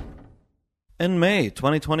 In May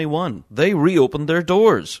 2021, they reopened their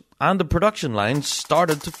doors, and the production lines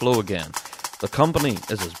started to flow again. The company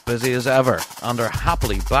is as busy as ever, and are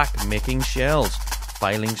happily back making shells,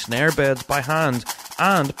 filing snare beds by hand,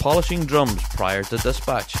 and polishing drums prior to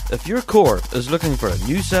dispatch. If your corps is looking for a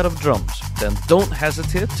new set of drums, then don't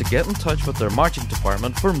hesitate to get in touch with their marching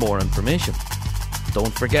department for more information.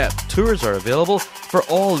 Don't forget, tours are available for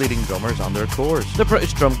all leading drummers and their corps. The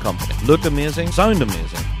British Drum Company. Look amazing, sound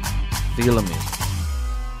amazing, feel amazing.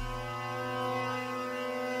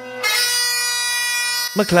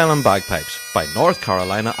 McClellan Bagpipes by North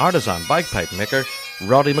Carolina artisan bagpipe maker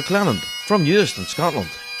Roddy McClellan from Euston, Scotland.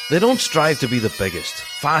 They don't strive to be the biggest,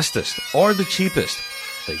 fastest or the cheapest.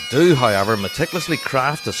 They do, however, meticulously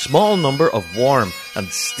craft a small number of warm and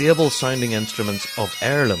stable sounding instruments of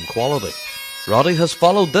heirloom quality. Roddy has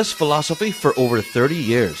followed this philosophy for over 30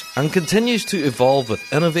 years and continues to evolve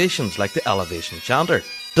with innovations like the Elevation Chanter.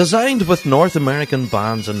 Designed with North American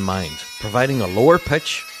bands in mind, providing a lower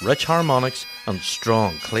pitch, rich harmonics and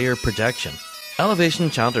strong, clear projection, Elevation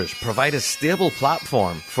Chanters provide a stable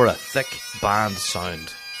platform for a thick band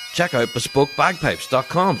sound. Check out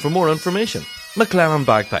BespokeBagpipes.com for more information. McClellan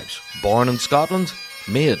Bagpipes, born in Scotland,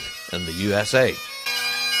 made in the USA.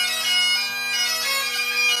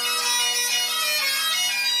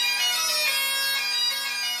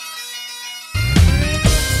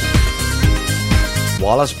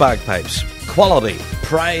 Wallace Bagpipes. Quality,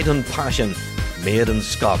 pride and passion. Made in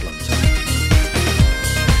Scotland.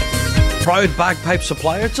 Proud bagpipe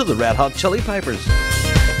supplier to the Red Hot Chili Peppers.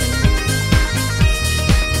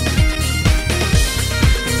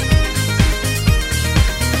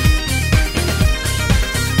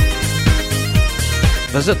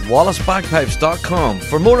 Visit WallaceBagpipes.com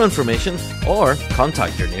for more information or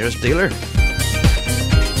contact your nearest dealer.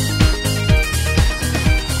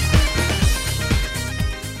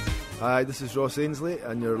 Hi, this is Ross Ainsley,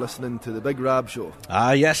 and you're listening to The Big Rab Show.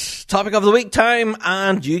 Yes, topic of the week time,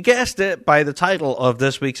 and you guessed it by the title of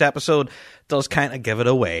this week's episode, does kind of give it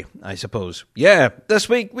away, I suppose. Yeah, this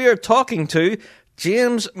week we are talking to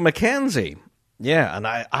James MacKenzie. Yeah, and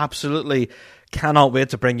I absolutely cannot wait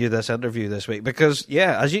to bring you this interview this week because,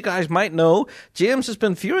 yeah, as you guys might know, James has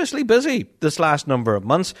been furiously busy this last number of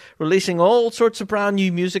months, releasing all sorts of brand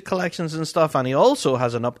new music collections and stuff, and he also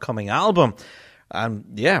has an upcoming album. And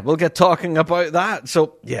yeah, we'll get talking about that.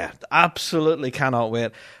 So yeah, absolutely cannot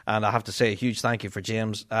wait. And I have to say a huge thank you for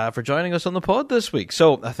James for joining us on the pod this week.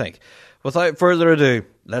 So I think, without further ado,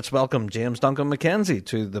 let's welcome James Duncan MacKenzie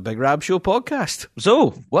to the Big Rab Show podcast.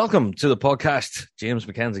 So welcome to the podcast, James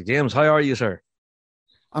MacKenzie. James, how are you, sir?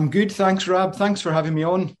 I'm good, thanks, Rab. Thanks for having me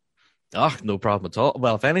on. Oh, no problem at all.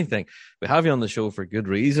 Well, if anything, we have you on the show for good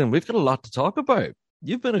reason. We've got a lot to talk about.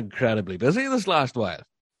 You've been incredibly busy this last while.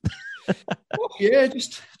 Oh, yeah,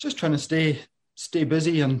 just trying to stay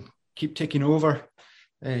busy and keep taking over,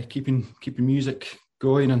 keeping music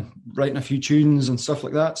going and writing a few tunes and stuff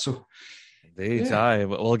like that. So, indeed, yeah.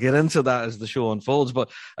 We'll get into that as the show unfolds. But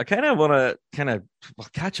I kind of want to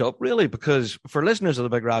catch up, really, because for listeners of the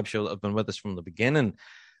Big Rab Show that have been with us from the beginning,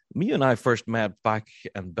 me and I first met back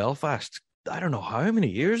in Belfast, I don't know how many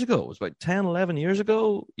years ago. It was about 10, 11 years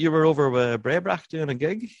ago. You were over with Braebrach doing a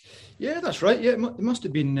gig? Yeah, that's right. Yeah, it must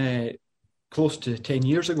have been close to 10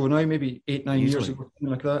 years ago now, maybe 8, 9 years ago, something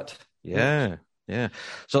like that. Yeah.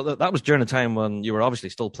 So that was during a time when you were obviously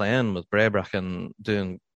still playing with Braebrach and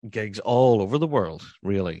doing gigs all over the world,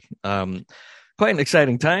 really. Quite an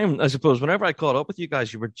exciting time, I suppose. Whenever I caught up with you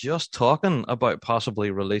guys, you were just talking about possibly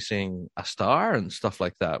releasing a star and stuff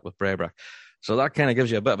like that with Braebrach. So that kind of gives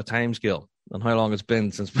you a bit of a time scale on how long it's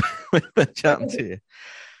been since we've been chatting to you.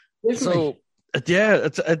 Definitely. So, yeah,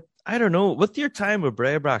 I don't know. With your time with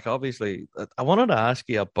Braebrach, obviously, I wanted to ask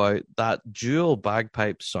you about that dual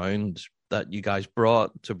bagpipe sound that you guys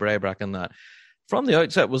brought to Braebrach, and that from the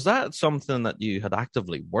outset, was that something that you had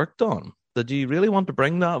actively worked on? Did you really want to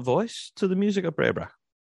bring that voice to the music of Braebrach?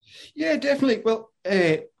 Yeah, definitely. Well,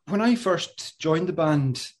 when I first joined the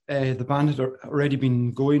band had already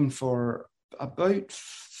been going for about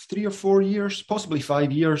 3 or 4 years, possibly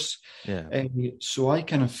 5 years. Yeah. So I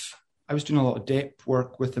was doing a lot of dep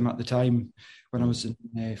work with them at the time when I was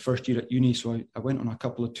in first year at uni. So I went on a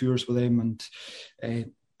couple of tours with them, and I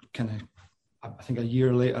think a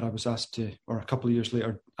year later I was asked to, or a couple of years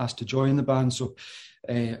later, asked to join the band. So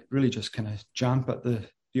really just kind of jump at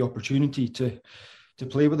the opportunity to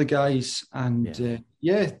play with the guys. And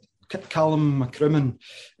Callum McCrimmon,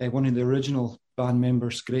 one of the original band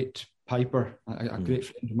members, great piper, a great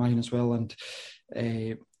friend of mine as well. And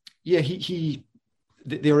they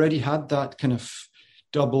already had that kind of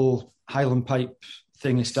double Highland pipe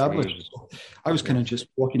thing established. So I was kind of just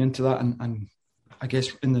walking into that, and I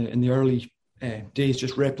guess in the early days,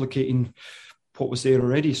 just replicating what was there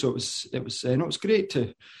already. So it was great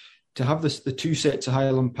to have the 2 sets of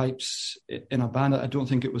Highland pipes in a band. I don't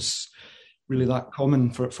think it was really that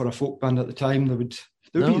common for a folk band at the time. There would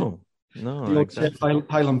be the odd set of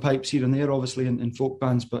Highland pipes here and there, obviously in folk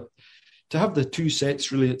bands, but to have the 2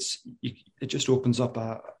 sets, really, it just opens up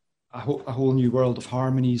a whole new world of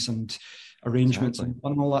harmonies and arrangements and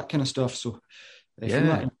all that kind of stuff. So from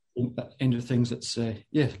that end of things, it's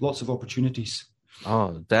lots of opportunities.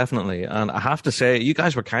 Oh, definitely. And I have to say, you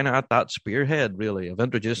guys were kind of at that spearhead, really, of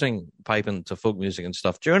introducing piping to folk music and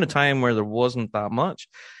stuff during a time where there wasn't that much.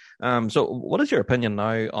 So what is your opinion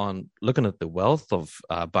now on looking at the wealth of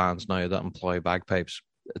bands now that employ bagpipes?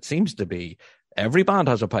 It seems to be every band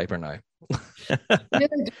has a piper now. Yeah,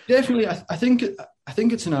 definitely. I think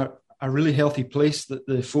it's in a really healthy place, that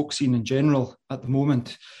the folk scene in general at the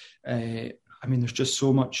moment. I mean, there's just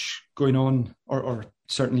so much going on, or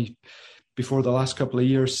certainly before the last couple of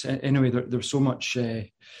years. Anyway, there's so much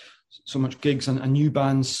gigs and new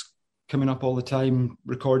bands coming up all the time,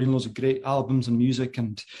 recording loads of great albums and music.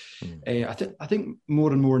 And I think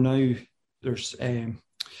more and more now, there's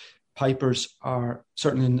pipers are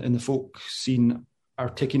certainly in the folk scene are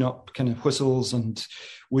taking up kind of whistles and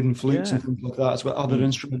wooden flutes and things like that, as well, other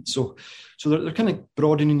instruments. So they're kind of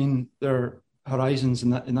broadening their horizons in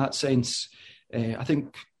that sense. I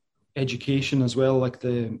think education as well, like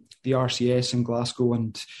the RCS in Glasgow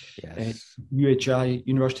and UHI,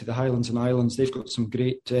 University of the Highlands and Islands, they've got some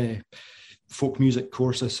great folk music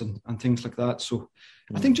courses and things like that. So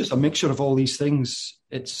I think just a mixture of all these things,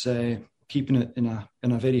 it's keeping it in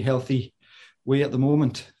a very healthy way at the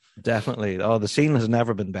moment. Definitely. Oh, the scene has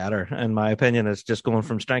never been better, in my opinion. It's just going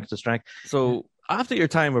from strength to strength. So after your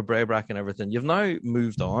time with Braebrach and everything, you've now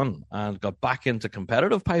moved on and got back into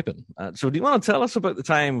competitive piping. So do you want to tell us about the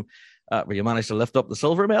time where you managed to lift up the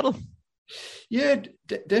silver medal? Yeah,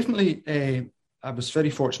 definitely. I was very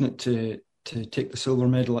fortunate to take the silver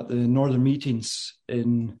medal at the Northern Meetings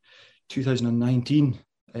in 2019.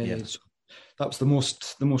 So that was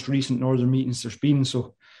the most recent Northern Meetings there's been.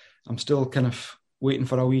 So I'm still kind of waiting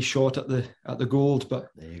for a wee shot at the gold. But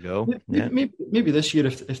there you go. Maybe this year,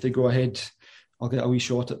 if they go ahead, I'll get a wee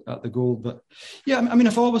shot at the gold. But yeah, I mean,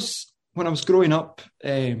 when I was growing up,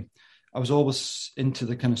 I was always into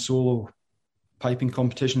the kind of solo piping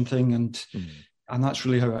competition thing, and that's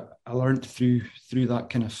really how I learned through that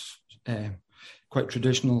kind of quite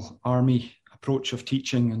traditional army approach of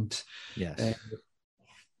teaching, and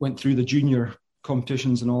went through the junior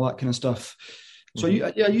competitions and all that kind of stuff. So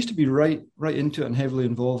I used to be right into it and heavily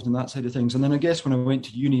involved in that side of things. And then I guess when I went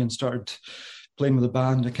to uni and started playing with a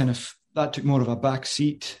band, that took more of a back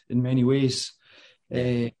seat in many ways.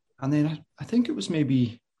 And then I think it was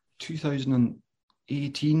maybe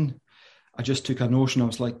 2018, I just took a notion. I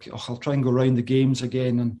was like, I'll try and go around the games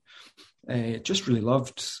again. And just really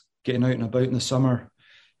loved getting out and about in the summer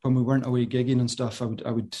when we weren't away gigging and stuff. I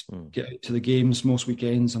would get out to the games most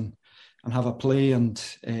weekends and have a play, and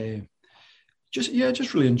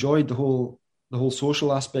just really enjoyed the whole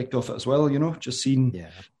social aspect of it as well. Just seeing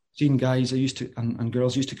guys I used to and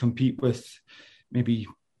girls used to compete with maybe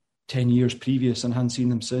 10 years previous and hadn't seen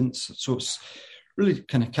them since. So it's really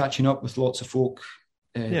kind of catching up with lots of folk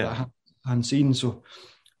that I hadn't seen. So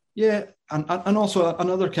and also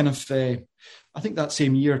another kind of I think that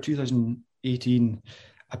same year, 2018,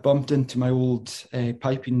 I bumped into my old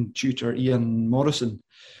piping tutor, Ian Morrison.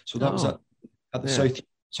 So that was at the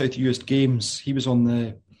South US Games. He was on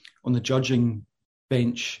the judging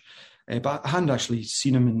bench, but I hadn't actually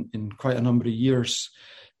seen him in quite a number of years.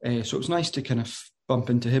 So it was nice to kind of bump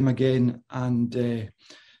into him again. And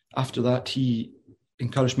after that, he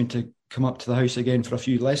encouraged me to come up to the house again for a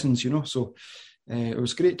few lessons, So it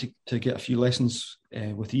was great to get a few lessons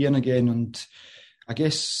with Ian again. And I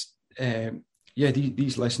guess,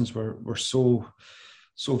 these lessons were so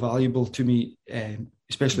valuable to me,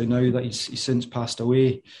 especially now that he's since passed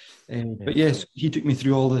away. But yes, he took me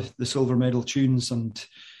through all the silver medal tunes, and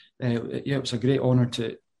it was a great honour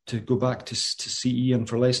to go back to see Ian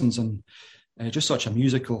for lessons, and just such a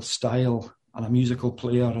musical style and a musical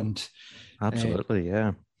player. And absolutely,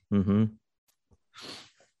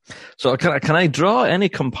 So can I draw any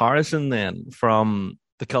comparison then from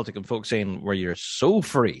the Celtic and folk scene, where you're so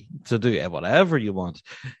free to do whatever you want,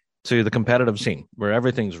 to the competitive scene, where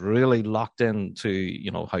everything's really locked into,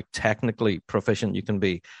 how technically proficient you can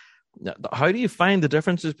be? How do you find the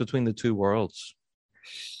differences between the two worlds?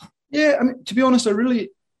 Yeah, I mean, to be honest, I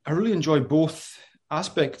really enjoy both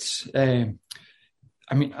aspects. I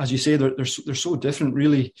mean, as you say, they're so different,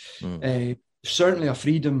 really. Certainly a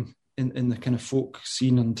freedom in the kind of folk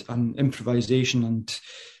scene and improvisation, and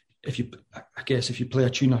if you play a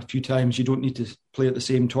tune a few times, you don't need to play it the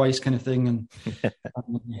same twice, kind of thing. And I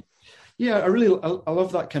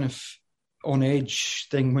love that kind of on edge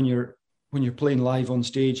thing when you're playing live on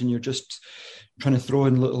stage and you're just trying to throw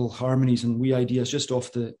in little harmonies and wee ideas just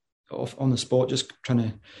off on the spot, just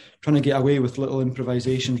trying to get away with little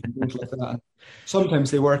improvisations and things like that. And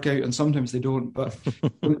sometimes they work out and sometimes they don't, but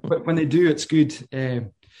when they do, it's good.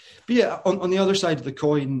 But yeah, on the other side of the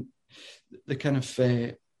coin, the kind of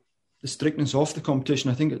the strictness of the competition,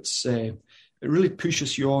 I think it really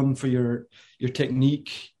pushes you on for your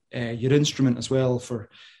technique, your instrument as well. For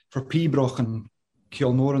Pibroch and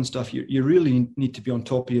Kilmore and stuff, you really need to be on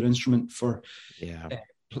top of your instrument for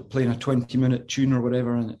playing a 20-minute tune or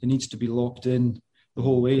whatever, and it needs to be locked in the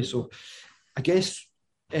whole way. So I guess,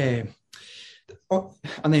 and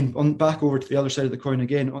then back over to the other side of the coin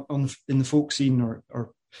again, in the folk scene, or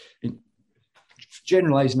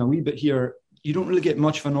generalising a wee bit here, you don't really get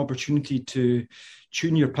much of an opportunity to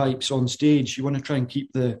tune your pipes on stage. You want to try and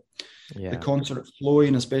keep the concert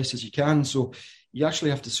flowing as best as you can. So you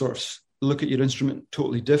actually have to sort of look at your instrument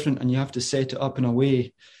totally different, and you have to set it up in a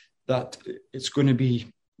way that it's going to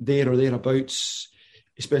be there or thereabouts,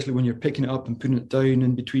 especially when you're picking it up and putting it down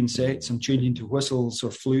in between sets and changing to whistles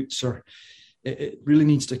or flutes, or it really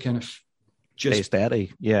needs to kind of just stay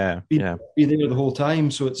steady. Be there the whole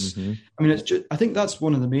time. So it's, I mean, I think that's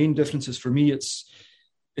one of the main differences for me. It's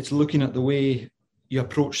looking at the way you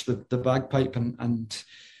approach the bagpipe, and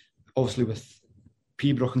obviously with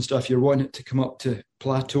Pibroch and stuff, you're wanting it to come up to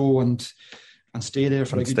plateau and stay there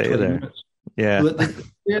for a good 20 minutes. Yeah.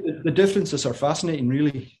 The differences are fascinating,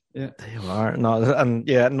 really. Yeah, they are.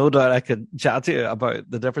 No doubt I could chat to you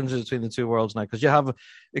about the differences between the two worlds now, because you have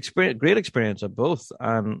great experience of both.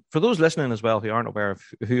 And for those listening as well who aren't aware of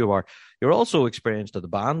who you are, you're also experienced at the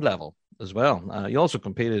band level as well. You also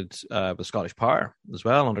competed with Scottish Power as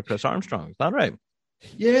well under Chris Armstrong. Is that right?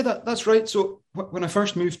 Yeah, that's right. So when I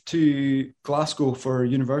first moved to Glasgow for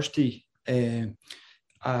university, I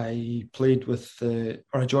played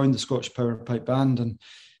I joined the Scottish Power Pipe Band, and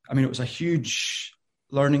I mean, it was a huge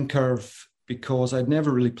learning curve because I'd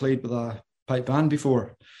never really played with a pipe band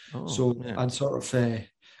before. I'd sort of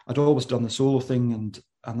I'd always done the solo thing and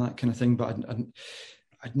that kind of thing, but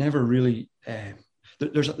I'd never really there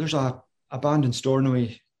there's a band in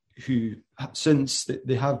Stornoway who, since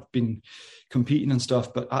they have been competing and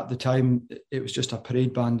stuff, but at the time it was just a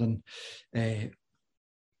parade band. And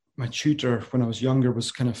my tutor when I was younger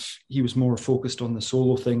was he was more focused on the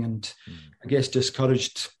solo thing, and I guess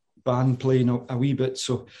discouraged band playing a wee bit.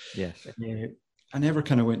 So yes, I never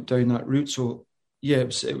kind of went down that route. So yeah,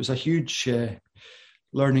 it was a huge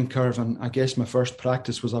learning curve, and I guess my first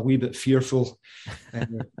practice was a wee bit fearful.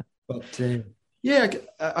 But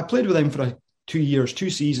I played with them for 2 years, 2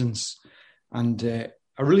 seasons, and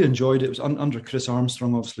I really enjoyed it. It was under Chris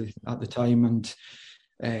Armstrong, obviously, at the time, and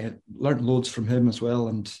learned loads from him as well.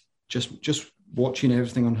 And just watching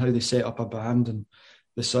everything on how they set up a band and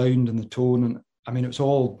the sound and the tone. And I mean, it was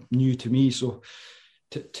all new to me. So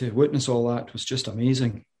to witness all that was just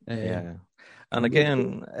amazing. Yeah. And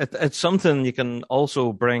again, it's something you can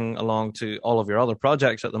also bring along to all of your other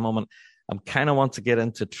projects at the moment. I kind of want to get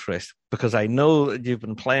into Trist, because I know that you've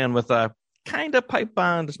been playing with a kind of pipe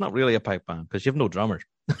band. It's not really a pipe band because you have no drummers.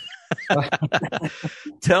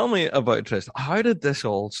 Tell me about Trist. How did this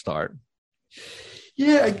all start?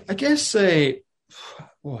 Yeah, I guess, I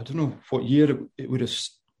don't know what year it would have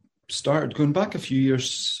started, going back a few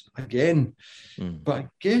years again. But I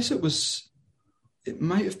guess it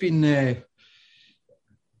might have been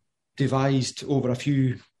devised over a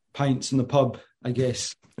few pints in the pub, I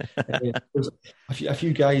guess. A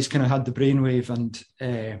few guys kind of had the brainwave, and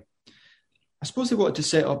I suppose they wanted to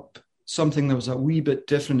set up something that was a wee bit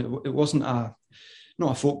different. It wasn't not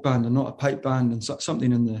a folk band and not a pipe band, and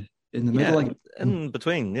something in the middle, like in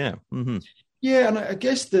between. Yeah, yeah. And I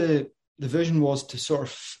guess the vision was to sort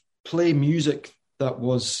of play music that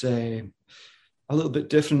was a little bit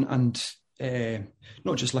different, and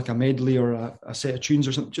not just like a medley or a set of tunes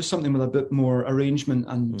or something, just something with a bit more arrangement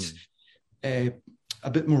and a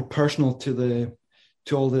bit more personal to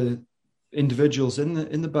all the individuals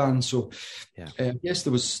in the band. So I guess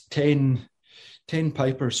there was 10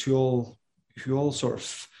 pipers who all sort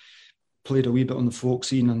of played a wee bit on the folk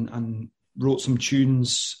scene and wrote some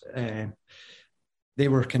tunes. They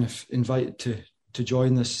were kind of invited to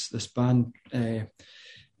join this band, and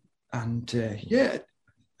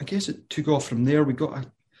I guess it took off from there. We got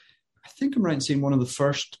I think I'm right in saying one of the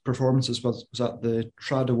first performances was at the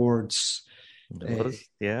Trad Awards. A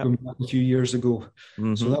few years ago.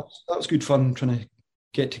 So that was good fun, trying to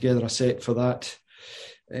get together a set for that.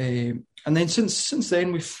 And then since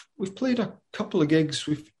then we've played a couple of gigs.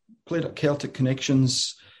 We've played at Celtic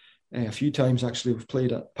Connections a few times, actually. We've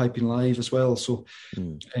played at Piping Live as well. So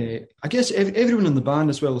I guess everyone in the band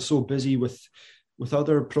as well is so busy with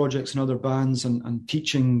other projects and other bands and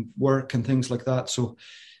teaching work and things like that. So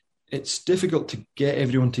it's difficult to get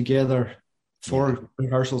everyone together for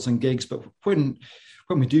rehearsals and gigs, but when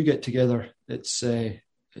we do get together, it's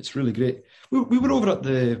really great. We were over at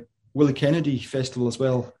the Willie Kennedy Festival as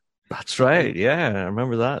well. That's right, yeah, I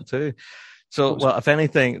remember that too. So, well, if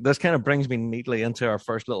anything, this kind of brings me neatly into our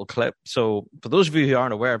first little clip. So, for those of you who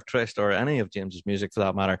aren't aware of Trist or any of James's music for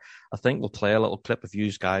that matter, I think we'll play a little clip of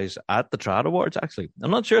you guys at the Trad Awards, actually.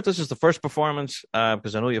 I'm not sure if this is the first performance,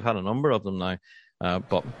 because I know you've had a number of them now,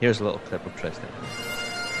 but here's a little clip of Trist.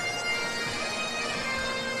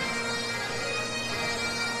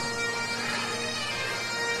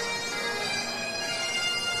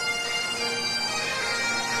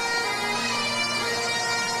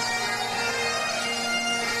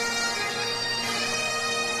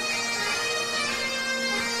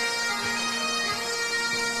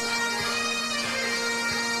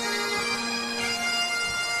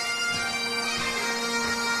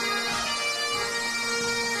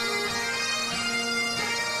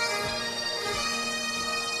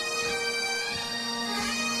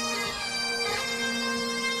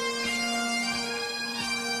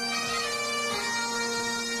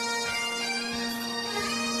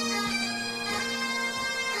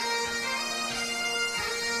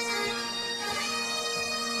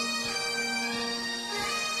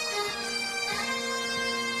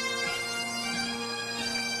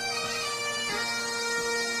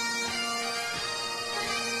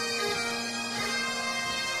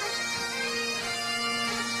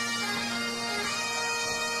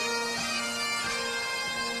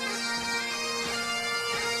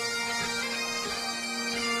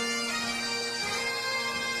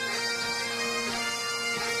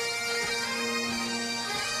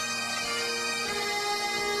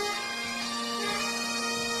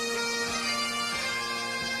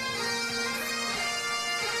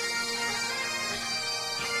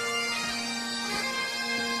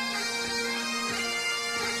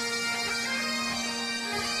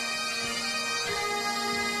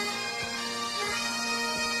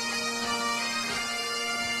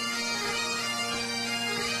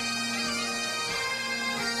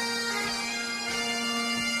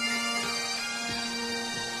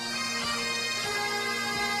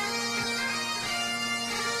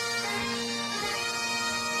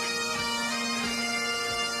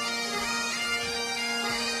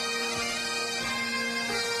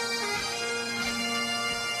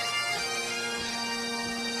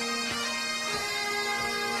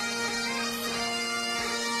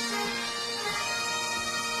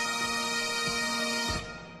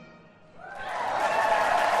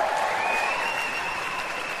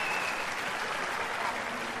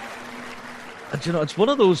 you know, it's one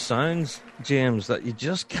of those sounds, James, that you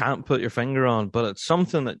just can't put your finger on, but it's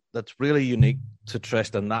something that's really unique to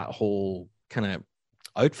Tristan, that whole kind of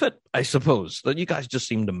outfit, I suppose, that you guys just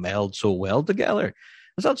seem to meld so well together.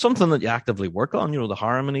 Is that something that you actively work on, you know, the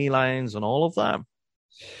harmony lines and all of that?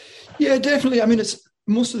 Yeah, definitely. I mean, it's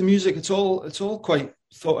most of the music, it's all quite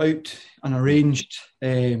thought out and arranged.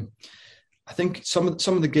 I think some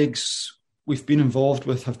of the gigs we've been involved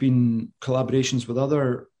with have been collaborations with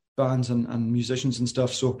other bands and musicians and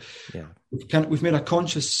stuff. So yeah, we've made a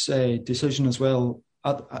conscious decision as well,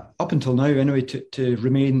 up until now anyway, to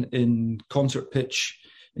remain in concert pitch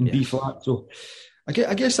in B flat. So I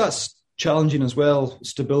guess that's challenging as well,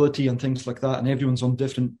 stability and things like that, and everyone's on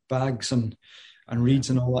different bags and reeds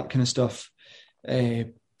and all that kind of stuff.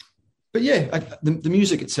 But yeah, the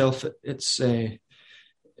music itself, it's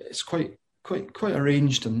quite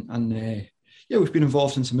arranged and yeah, we've been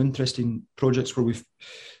involved in some interesting projects where we've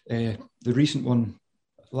the recent one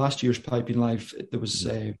last year's Piping Live, there was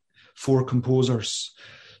 4 composers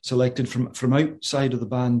selected from outside of the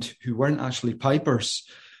band who weren't actually pipers,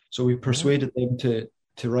 so we persuaded them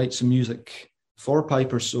to write some music for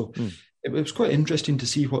pipers. So it was quite interesting to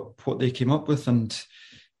see what they came up with, and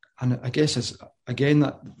I guess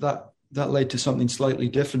that led to something slightly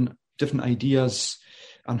different ideas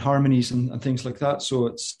and harmonies and things like that. So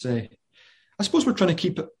it's I suppose we're trying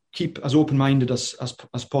to keep as open-minded as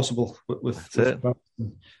possible with the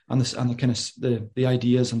and the kind of the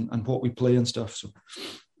ideas and what we play and stuff. So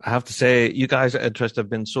I have to say, you guys at Interest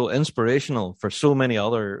have been so inspirational for so many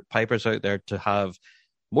other pipers out there to have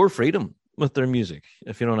more freedom with their music,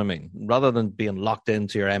 if you know what I mean. Rather than being locked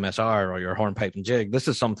into your MSR or your hornpipe and jig, this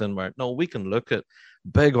is something where, no, we can look at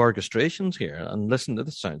big orchestrations here and listen to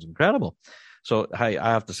this. Sounds incredible. So, hey,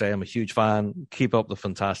 I have to say, I'm a huge fan. Keep up the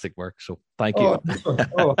fantastic work. So, thank you.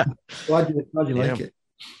 Glad you like it.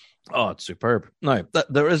 Oh, it's superb. Now,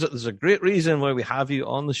 there's a great reason why we have you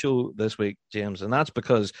on the show this week, James, and that's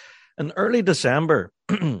because in early December,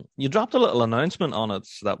 you dropped a little announcement on it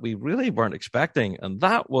that we really weren't expecting, and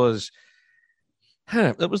that was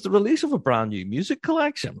it was the release of a brand new music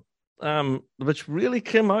collection. Which really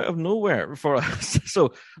came out of nowhere for us.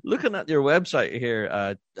 So looking at your website here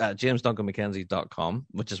at jamesduncanmackenzie.com,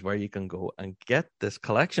 which is where you can go and get this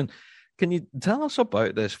collection. Can you tell us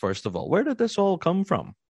about this, first of all? Where did this all come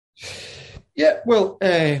from? Yeah, well,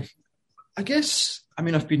 I guess, I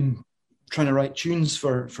mean, I've been trying to write tunes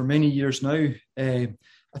for many years now.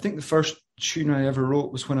 I think the first tune I ever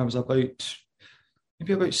wrote was when I was about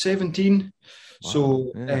 17. Wow.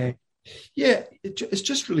 So, yeah, it's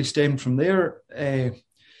just really stemmed from there.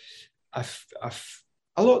 I've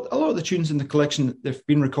a lot of the tunes in the collection, they've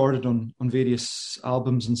been recorded on various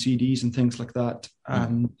albums and CDs and things like that.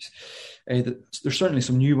 And there's certainly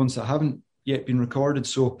some new ones that haven't yet been recorded.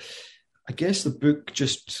 So I guess the book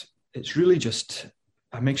it's really just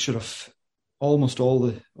a mixture of almost all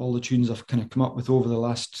the tunes I've kind of come up with over the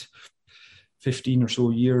last 15 or so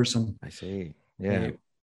years. And I see. Yeah.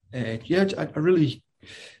 I really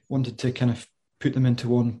wanted to kind of put them into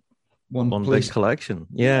one place. Big collection.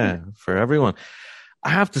 Yeah, for everyone. I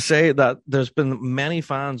have to say that there's been many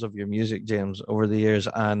fans of your music, James, over the years,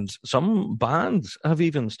 and some bands have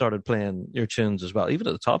even started playing your tunes as well, even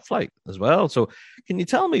at the Top Flight as well. So can you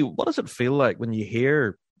tell me, what does it feel like when you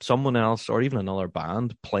hear someone else or even another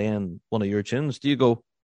band playing one of your tunes? Do you go,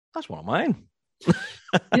 that's one of mine?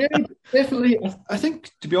 Yeah, definitely. I think,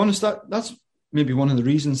 to be honest, that's maybe one of the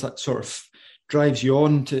reasons that sort of drives you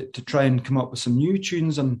on to try and come up with some new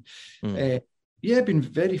tunes. And I've been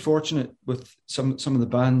very fortunate with some of the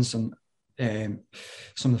bands and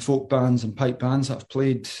some of the folk bands and pipe bands that have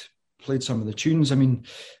played some of the tunes. I mean,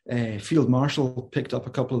 Field Marshal picked up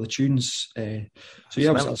a couple of the tunes.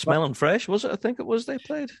 Smelling Fresh, was it? I think it was they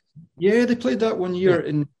played. Yeah, they played that one year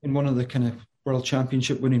in one of the kind of World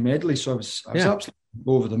Championship winning medleys. So I was absolutely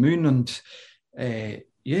over the moon, and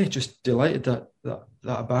just delighted that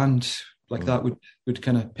a band like that would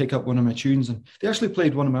kind of pick up one of my tunes. And they actually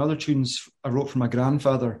played one of my other tunes I wrote for my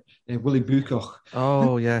grandfather, Willie Bucoch.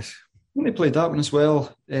 Oh, yes. I think they played that one as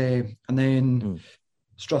well. And then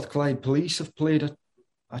Strathclyde Police have played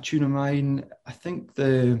a tune of mine. I think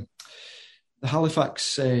the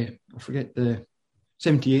Halifax, I forget, the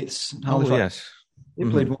 78th Halifax. Oh, yes. They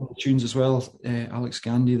played one of the tunes as well, Alex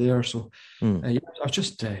Gandy there. So I was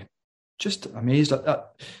just amazed at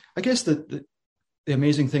that. I guess the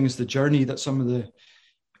amazing thing is the journey that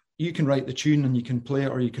you can write the tune and you can play it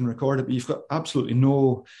or you can record it, but you've got absolutely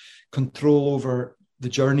no control over the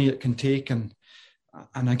journey it can take. And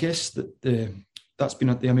I guess that's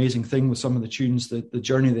been the amazing thing with some of the tunes, the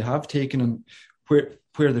journey they have taken and where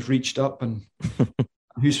they've reached up and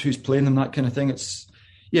who's playing them, that kind of thing.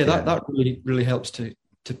 That really helps to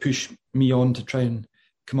push me on to try and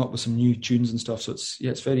come up with some new tunes and stuff. So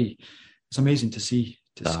it's amazing to see.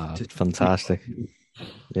 Fantastic.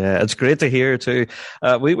 Yeah, it's great to hear too.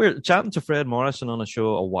 We were chatting to Fred Morrison on a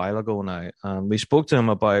show a while ago now, and we spoke to him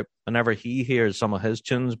about whenever he hears some of his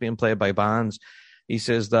tunes being played by bands, he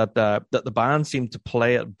says that the band seemed to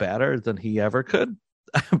play it better than he ever could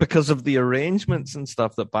because of the arrangements and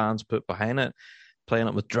stuff that bands put behind it, playing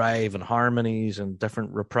it with drive and harmonies and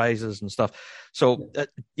different reprises and stuff. So,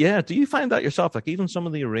 do you find that yourself? Like even some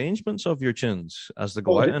of the arrangements of your tunes as they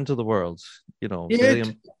go out into the world,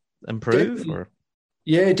 really improve? Definitely. Or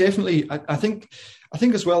Yeah, definitely. I think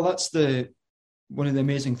as well, that's one of the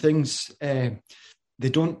amazing things. They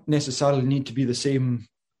don't necessarily need to be the same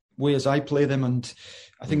way as I play them, and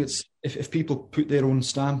I think it's if people put their own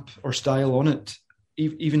stamp or style on it,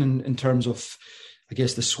 even in terms of, I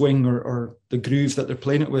guess, the swing or the groove that they're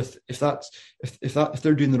playing it with. If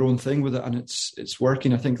they're doing their own thing with it and it's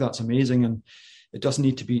working, I think that's amazing, and it doesn't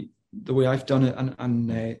need to be the way I've done it.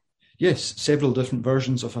 And yes, several different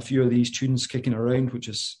versions of a few of these tunes kicking around, which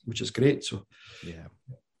is great. So yeah,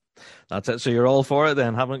 that's it. So you're all for it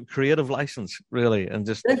then, having creative license really, and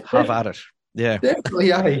just have at it. Yeah,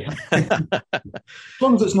 definitely. As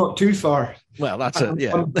long as it's not too far. Well, that's it.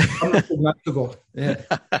 Yeah, I'm not adaptable. Yeah.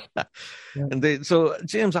 Indeed. So,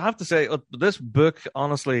 James, I have to say, this book,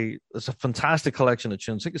 honestly, is a fantastic collection of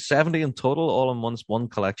tunes. I think it's 70 in total, all in one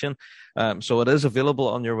collection. So it is available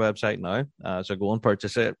on your website now. So go and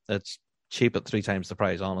purchase it. It's cheap at 3 times the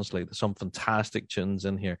price, honestly. There's some fantastic tunes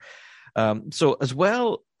in here. So as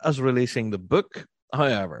well as releasing the book,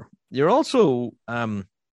 however, you're also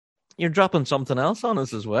you're dropping something else on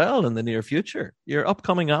us as well in the near future, your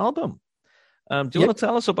upcoming album. Do you want to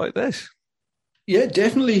tell us about this? Yeah,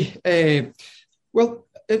 definitely. Well,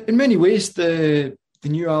 in many ways, the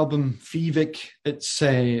new album Fivik,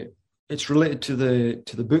 it's related to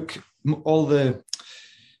the book. All the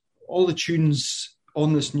tunes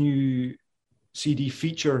on this new CD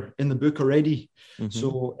feature in the book already. Mm-hmm.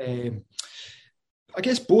 So I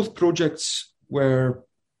guess both projects were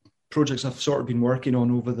projects I've sort of been working on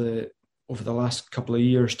over the last couple of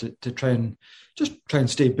years to try and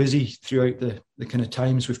stay busy throughout the kind of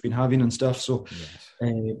times we've been having and stuff. So,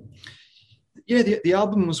 the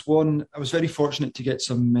album was one. I was very fortunate to get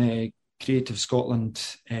some Creative Scotland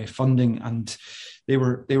funding, and they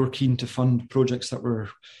were keen to fund projects that were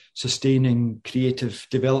sustaining creative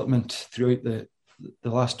development throughout the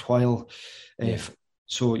last while.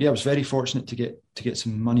 So I was very fortunate to get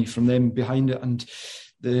some money from them behind it, and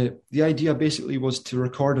the idea basically was to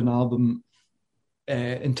record an album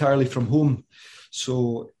entirely from home.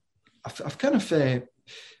 So I've kind of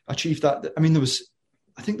achieved that. I mean,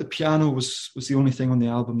 I think the piano was the only thing on the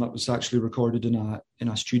album that was actually recorded in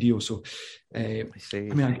a studio. So I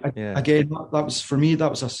see. I mean, again, that was for me.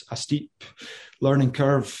 That was a steep learning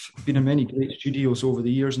curve. I've been in many great studios over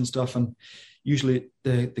the years and stuff, and usually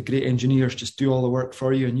the great engineers just do all the work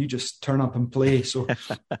for you, and you just turn up and play. So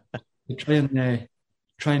to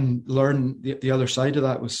try and learn the other side of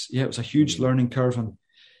that was a huge learning curve,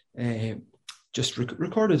 and just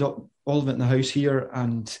recorded all of it in the house here,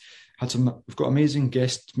 and we've got amazing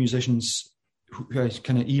guest musicians who I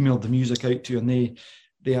kind of emailed the music out to, and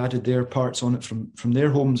they added their parts on it from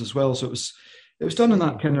their homes as well. So it was done in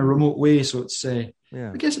that kind of remote way. So it's I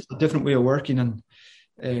guess it's a different way of working, and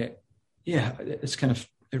it's kind of,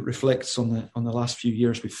 it reflects on the last few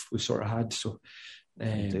years we've sort of had. So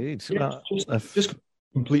indeed, just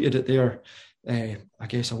completed it there, I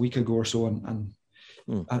guess a week ago or so, and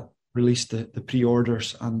I released the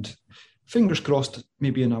pre-orders, and fingers crossed,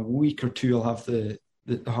 maybe in a week or two I'll have the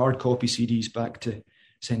hard copy CDs back to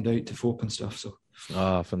send out to folk and stuff. So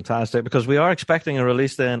fantastic, because we are expecting a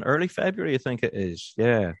release then early February, I think it is.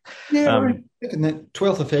 We're thinking that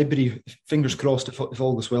 12th of February, fingers crossed, if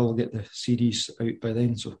all goes well, we'll get the CDs out by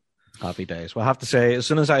then. So happy days. Well, I have to say, as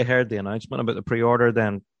soon as I heard the announcement about the pre-order,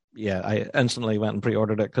 then I instantly went and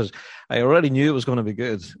pre-ordered it because I already knew it was going to be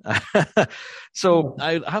good. So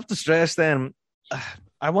I have to stress then,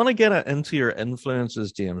 I want to get into your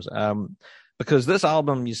influences, James, because this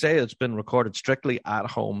album, you say it's been recorded strictly at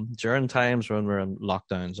home during times when we're in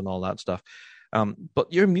lockdowns and all that stuff.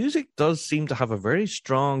 But your music does seem to have a very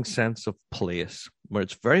strong sense of place, where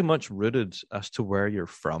it's very much rooted as to where you're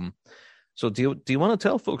from. So do you want to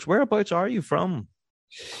tell folks, whereabouts are you from?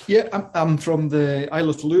 Yeah, I'm from the Isle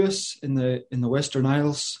of Lewis in the Western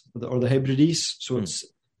Isles, or the Hebrides. So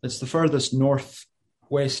it's the furthest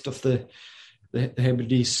northwest of the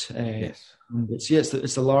Hebrides. And it's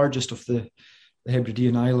the largest of the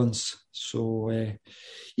Hebridean islands. So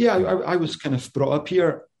I was kind of brought up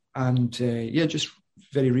here, and just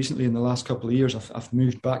very recently in the last couple of years, I've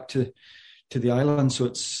moved back to the island. So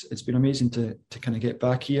it's been amazing to kind of get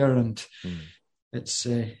back here, and it's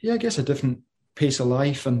I guess a different pace of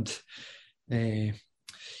life, and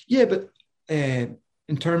but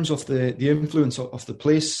in terms of the influence of the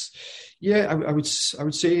place, I would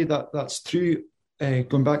say that that's through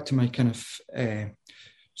going back to my kind of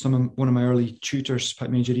one of my early tutors,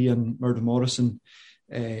 Pat Majorie and Murdo Morrison.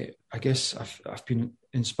 I guess I've been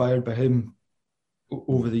inspired by him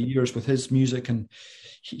over the years with his music, and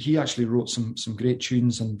he actually wrote some great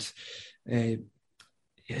tunes. And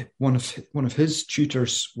one of his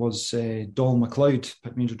tutors was Donald MacLeod,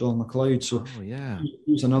 Pat Major Donald MacLeod. So he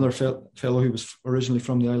was another fellow who was originally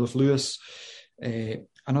from the Isle of Lewis.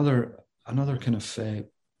 Another kind of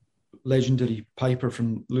legendary piper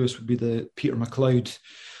from Lewis would be the Peter MacLeod.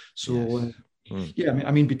 So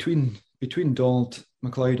I mean between Donald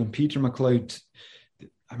MacLeod and Peter MacLeod,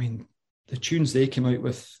 I mean the tunes they came out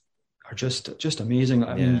with are just amazing.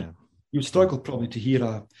 I mean you'd struggle probably to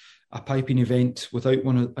hear a piping event without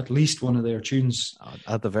at least one of their tunes.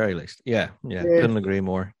 At the very least, couldn't agree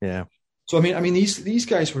more. Yeah. So I mean these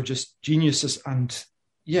guys were just geniuses, and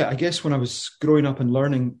I guess when I was growing up and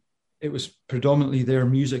learning, it was predominantly their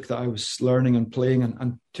music that I was learning and playing,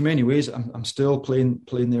 and to many ways I'm still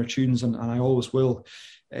playing their tunes, and I always will.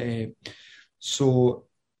 So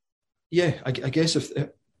I guess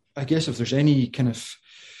if there's any kind of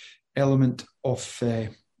element of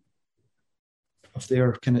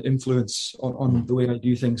their kind of influence on the way I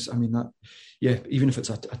do things, I mean that even if it's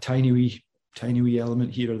a tiny wee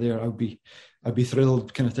element here or there, I'd be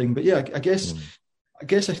thrilled, kind of thing. But I guess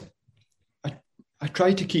I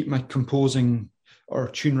try to keep my composing or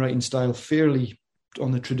tune writing style fairly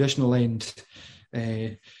on the traditional end.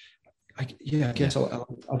 I guess I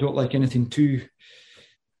don't like anything too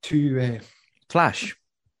flash.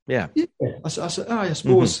 Yeah. I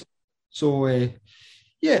suppose. So I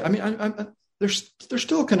mean, I'm there's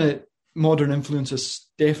still kind of modern influences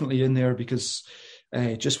definitely in there, because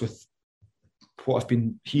just with what I've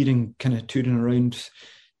been hearing kind of touring around,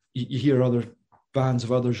 you hear other bands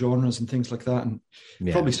of other genres and things like that, and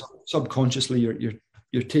probably subconsciously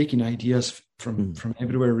you're taking ideas from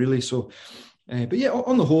everywhere, really. So but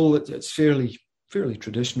on the whole it's fairly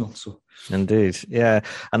traditional. So indeed,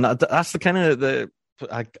 and that's the kind of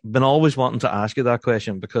I've been always wanting to ask you that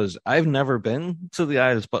question, because I've never been to the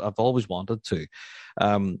Isles, but I've always wanted to.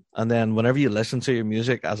 And then whenever you listen to your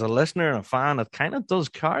music as a listener and a fan, it kind of does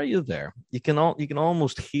carry you there. You can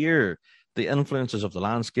almost hear the influences of the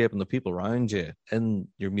landscape and the people around you in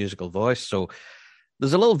your musical voice. So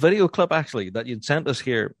there's a little video clip actually that you'd sent us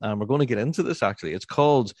here, and we're going to get into this actually. It's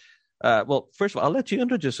called, well, first of all, I'll let you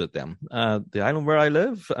introduce it then. The Island Where I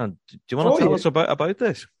Live. And do you want to tell us about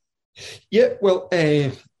this? Yeah, well,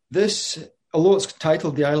 this, although it's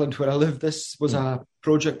titled The Island Where I Live, this was a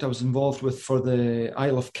project I was involved with for the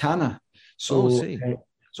Isle of Canna. So,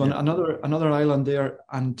 another island there,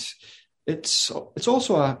 and it's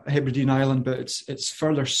also a Hebridean island, but it's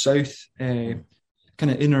further south, kind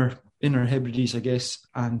of inner Hebrides, I guess,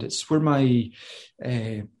 and it's where my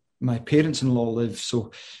parents-in-law live.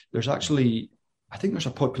 So there's actually, I think there's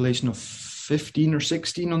a population of 15 or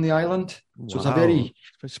 16 on the island. So it's a very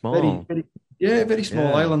small, very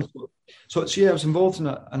small island. So it's I was involved in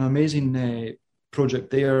an amazing project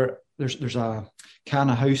there. There's a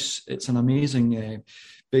Canna house. It's an amazing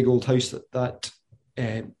big old house that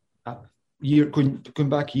going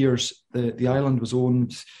back years, the island was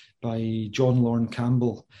owned by John Lorne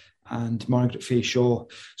Campbell and Margaret Fay Shaw.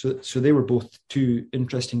 So they were both two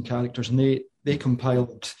interesting characters, and they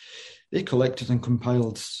collected and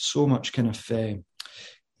compiled so much kind of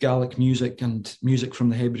Gaelic music and music from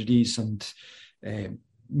the Hebrides, and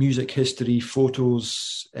music history,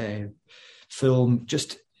 photos, film,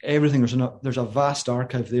 just everything. There's a vast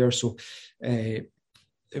archive there. So it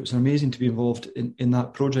was amazing to be involved in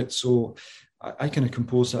that project. So I kind of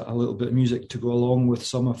composed a little bit of music to go along with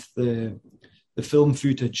some of the film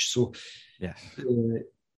footage. So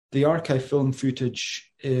the archive film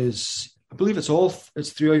footage is, I believe it's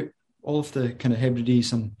throughout all of the kind of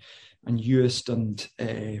Hebrides and Uist, and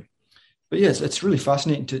but it's really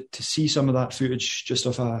fascinating to see some of that footage just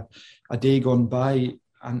of a day gone by,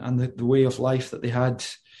 and the way of life that they had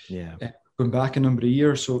going back a number of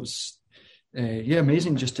years. So it's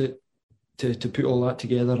amazing just to put all that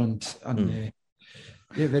together, and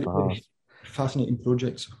very fascinating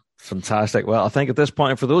projects. Fantastic. Well, I think at this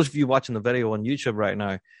point, for those of you watching the video on YouTube right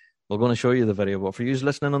now, we're going to show you the video, but for you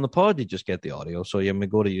listening on the pod, you just get the audio. So you may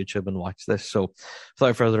go to YouTube and watch this. So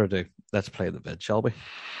without further ado, let's play the vid, shall we?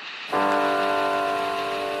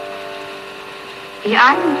 The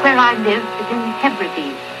island where I live is in the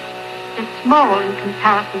Hebrides. It's small in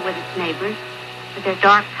comparison with its neighbors, with their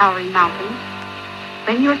dark, towering mountains.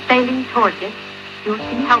 When you're sailing towards it, you'll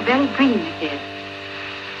see how very green it is.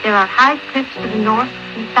 There are high cliffs to the north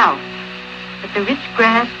and south, but the rich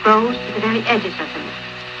grass grows to the very edges of them.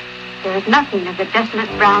 There is nothing of the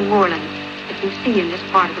desolate brown moorland that you see in this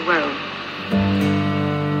part of the world.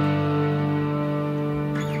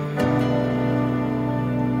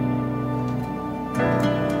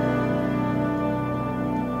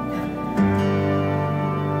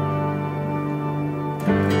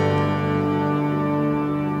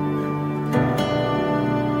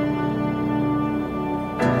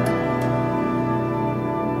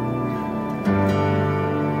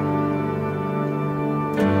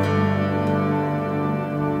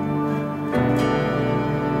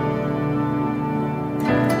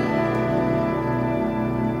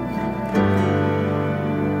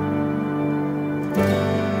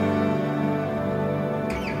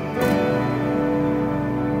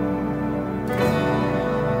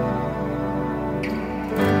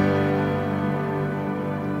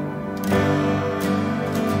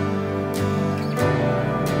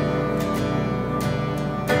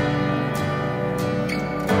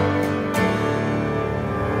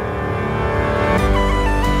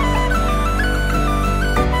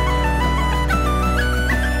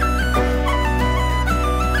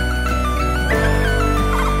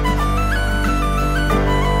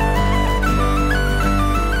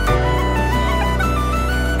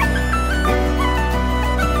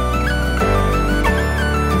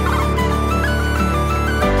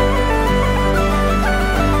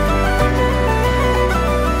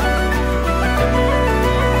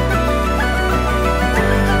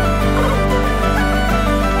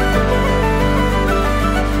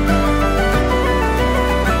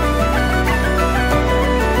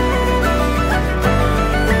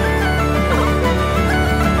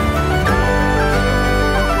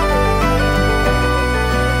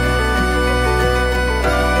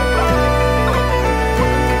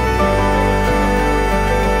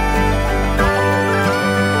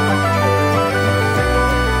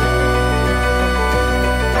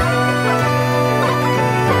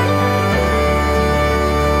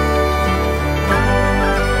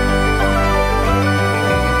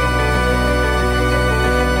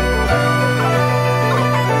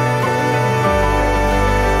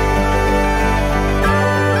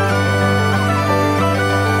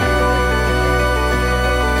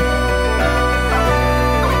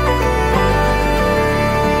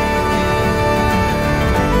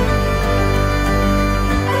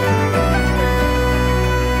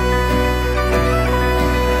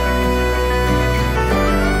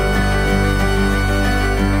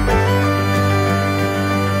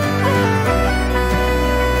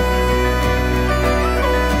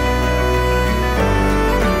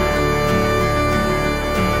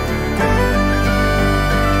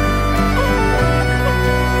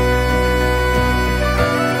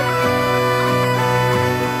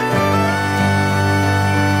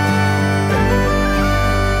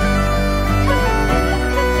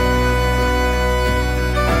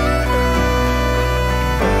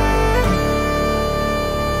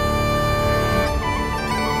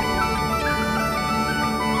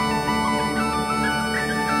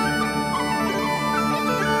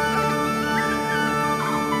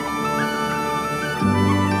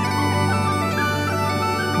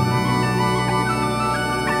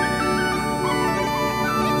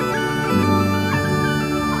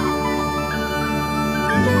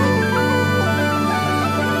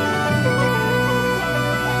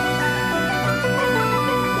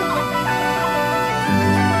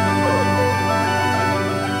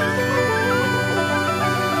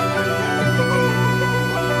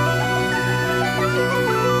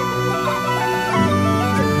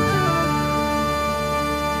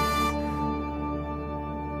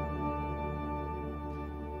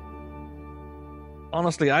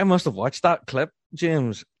 Honestly, I must have watched that clip,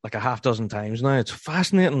 James, like a half dozen times now. It's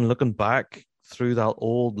fascinating looking back through that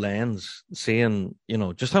old lens, seeing,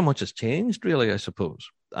 just how much has changed, really, I suppose.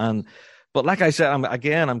 But like I said,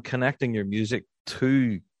 I'm connecting your music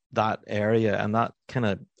to that area and that kind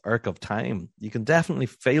of arc of time. You can definitely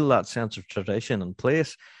feel that sense of tradition and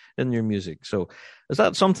place in your music. So is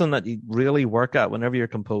that something that you really work at whenever you're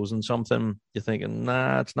composing something? You're thinking,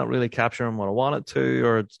 it's not really capturing what I want it to,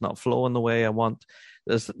 or it's not flowing the way I want.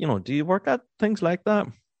 Do you work at things like that?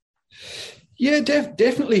 Yeah,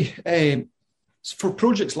 definitely. For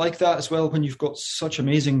projects like that as well, when you've got such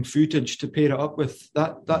amazing footage to pair it up with,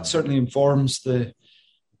 that certainly informs the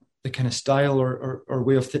kind of style or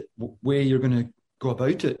way you're going to go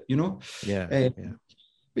about it, you know. Yeah,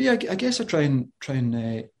 But yeah, I guess I try and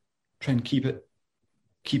keep it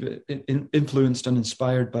influenced and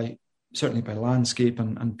inspired by certainly by landscape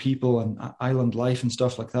and people and island life and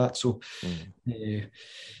stuff like that. So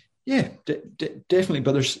definitely.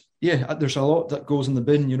 But there's a lot that goes in the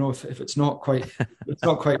bin, you know. If it's not quite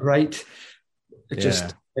right, it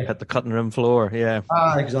just hit the cutting room floor. Yeah.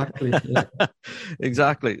 Exactly. Yeah.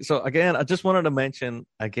 Exactly. So again, I just wanted to mention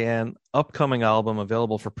again, upcoming album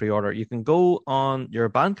available for pre-order. You can go on your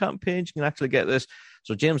Bandcamp page. You can actually get this.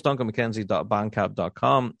 So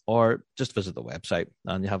jamesduncanmackenzie.bandcamp.com, or just visit the website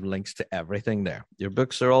and you have links to everything there. Your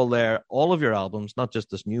books are all there, all of your albums, not just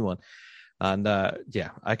this new one. And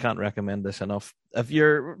I can't recommend this enough. If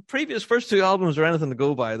your previous first two albums are anything to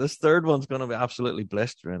go by, this third one's going to be absolutely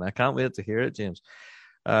blistering. I can't wait to hear it, James.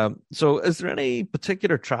 So is there any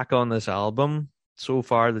particular track on this album so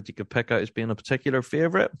far that you could pick out as being a particular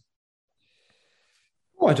favorite?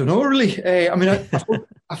 Oh, I don't know, really. I mean,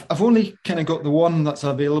 I've only kind of got the one that's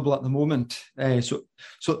available at the moment. So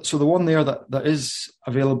the one there that is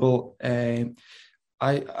available, I'm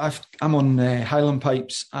on Highland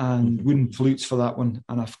pipes and wooden flutes for that one,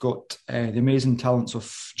 and I've got the amazing talents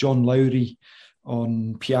of John Lowry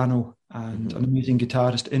on piano and an amazing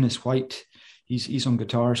guitarist, Innes White. He's on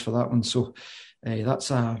guitars for that one. So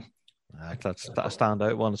that's a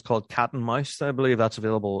standout one. It's called Cat and Mouse. I believe that's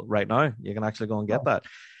available right now. You can actually go and get that.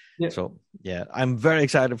 Yeah. So, I'm very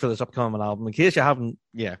excited for this upcoming album. In case you haven't,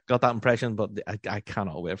 got that impression, but I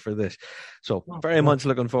cannot wait for this. So, very much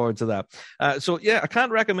looking forward to that. I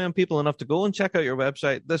can't recommend people enough to go and check out your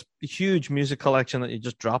website. This huge music collection that you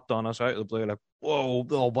just dropped on us out of the blue, like,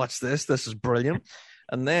 whoa, what's this? This is brilliant.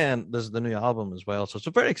 And then there's the new album as well. So it's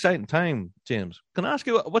a very exciting time, James. Can I ask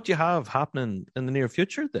you what you have happening in the near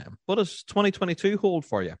future then? What does 2022 hold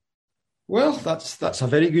for you? Well, that's a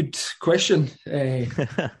very good question. I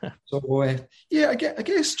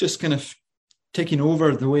guess just kind of taking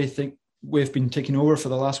over the way we've been taking over for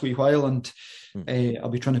the last wee while, and I'll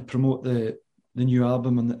be trying to promote the new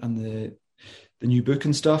album and the new book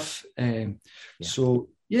and stuff. So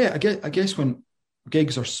I guess when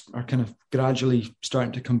gigs are kind of gradually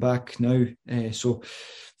starting to come back now, so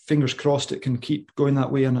fingers crossed it can keep going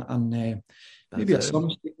that way, and maybe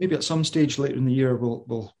at some stage later in the year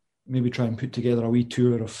we'll maybe try and put together a wee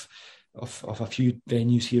tour of a few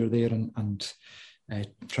venues here or there, and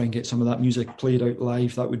try and get some of that music played out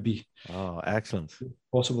live. That would be excellent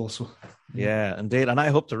possible. So indeed, and I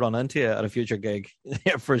hope to run into you at a future gig.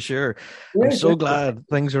 For sure. I'm so glad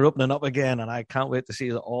things are opening up again, and I can't wait to see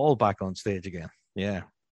you all back on stage again. Yeah,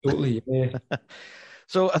 totally. Yeah.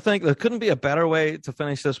 So I think there couldn't be a better way to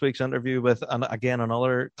finish this week's interview with,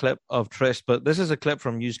 another clip of Trist, but this is a clip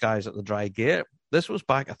from you guys at the Dry Gate. This was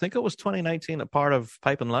back, I think it was 2019, a part of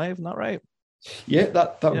Piping Live, isn't that right? Yeah,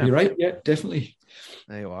 that would be right. Yeah, definitely.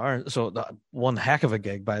 There you are. So that one heck of a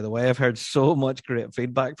gig, by the way. I've heard so much great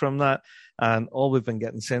feedback from that, and all we've been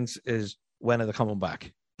getting since is when are they coming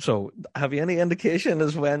back? So have you any indication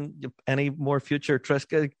as when any more future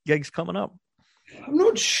Trist gigs coming up? I'm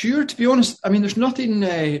not sure, to be honest. I mean, there's nothing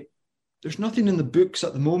in the books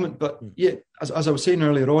at the moment, but as I was saying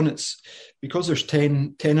earlier on, it's because there's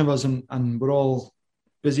 10 of us and we're all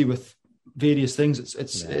busy with various things.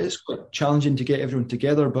 It is quite challenging to get everyone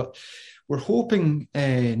together, but we're hoping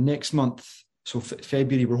next month, so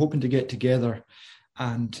February, we're hoping to get together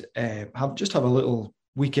and have a little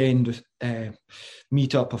weekend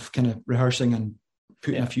meet up of kind of rehearsing and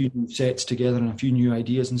putting a few new sets together and a few new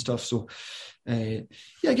ideas and stuff. So I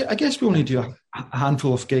guess we only do a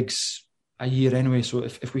handful of gigs a year anyway. So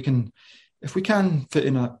if we can fit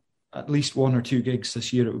in at least one or two gigs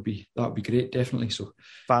this year, that would be great, definitely. So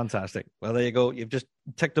fantastic. Well, there you go. You've just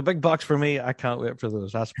ticked a big box for me. I can't wait for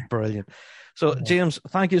those. That's brilliant. So James,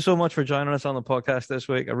 thank you so much for joining us on the podcast this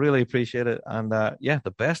week. I really appreciate it. And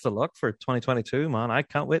the best of luck for 2022, man. I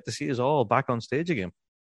can't wait to see us all back on stage again.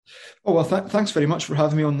 Oh, well, thanks very much for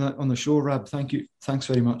having me on the show, Rab. Thank you. Thanks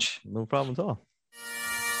very much. No problem at all.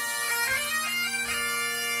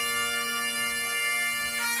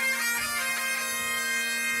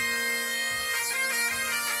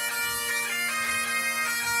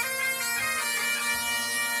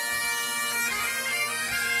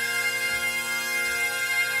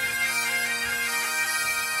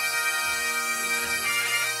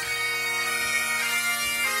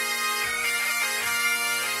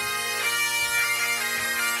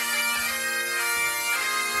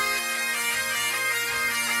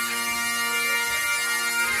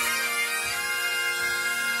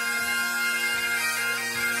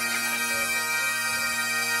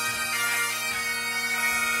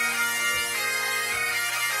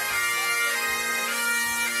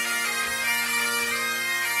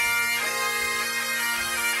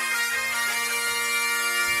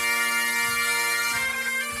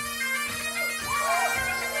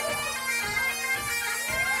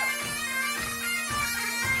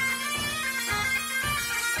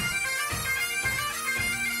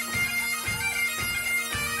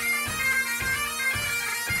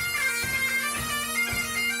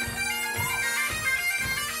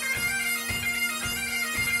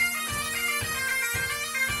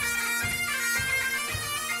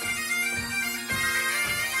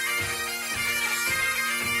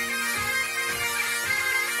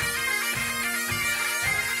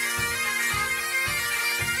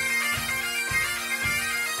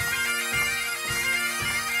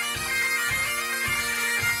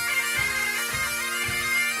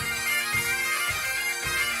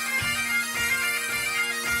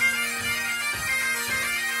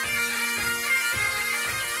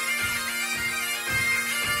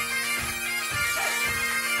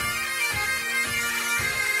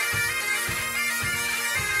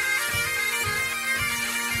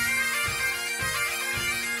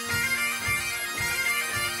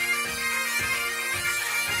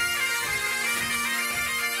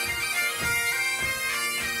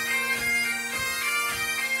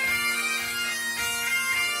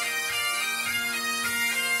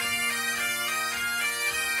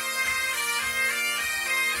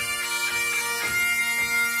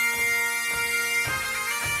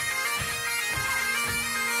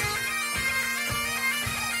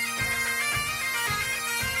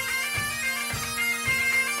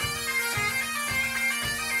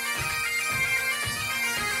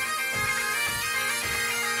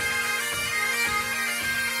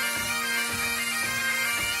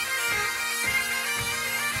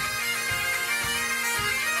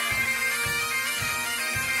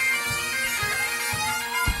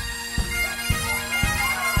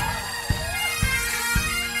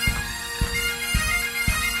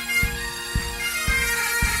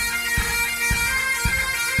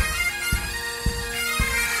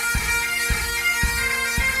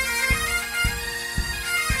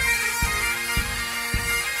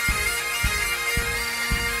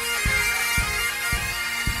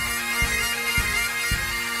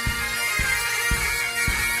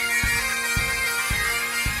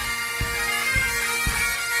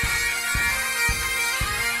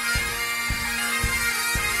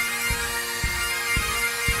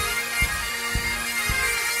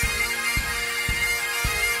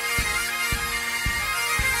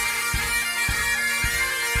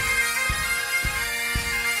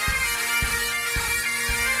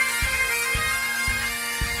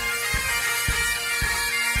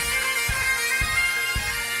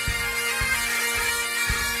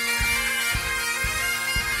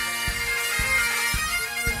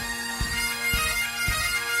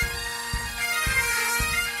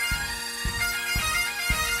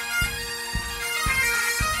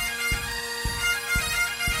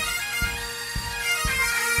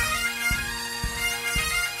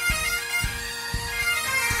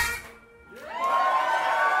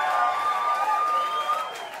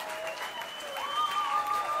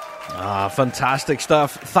 fantastic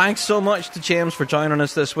stuff. Thanks so much to James for joining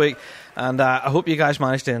us this week. And I hope you guys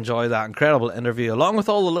managed to enjoy that incredible interview, along with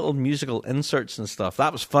all the little musical inserts and stuff.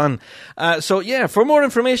 That was fun. For more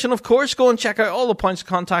information, of course, go and check out all the points of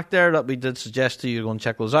contact there that we did suggest to you. Go and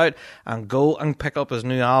check those out and go and pick up his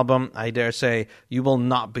new album. I dare say you will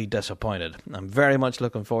not be disappointed. I'm very much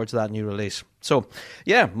looking forward to that new release. So,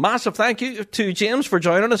 massive thank you to James for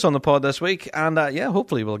joining us on the pod this week. And,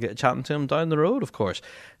 hopefully we'll get chatting to him down the road, of course.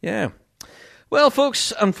 Yeah. Well,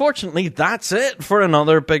 folks, unfortunately, that's it for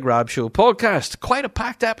another Big Rab Show podcast. Quite a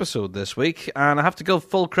packed episode this week, and I have to give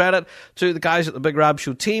full credit to the guys at the Big Rab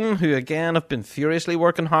Show team, who, again, have been furiously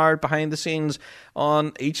working hard behind the scenes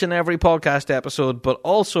on each and every podcast episode, but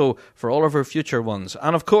also for all of our future ones.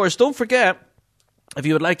 And, of course, don't forget, if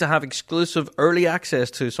you would like to have exclusive early access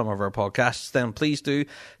to some of our podcasts, then please do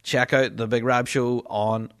check out the Big Rab Show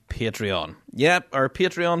on Patreon. Yep, our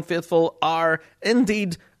Patreon faithful are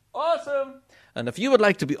indeed awesome. And if you would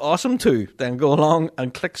like to be awesome too, then go along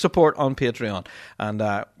and click support on Patreon. And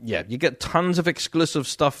you get tons of exclusive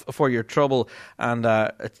stuff for your trouble. And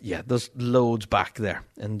there's loads back there,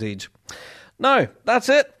 indeed. Now, that's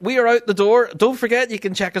it. We are out the door. Don't forget, you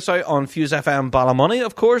can check us out on Fuse FM Ballymoney,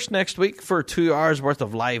 of course, next week for 2 hours worth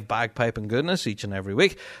of live bagpipe and goodness each and every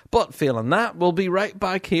week. But failing that, we'll be right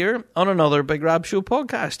back here on another Big Rab Show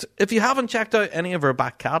podcast. If you haven't checked out any of our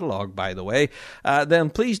back catalogue, by the way,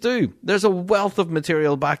 then please do. There's a wealth of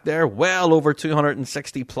material back there, well over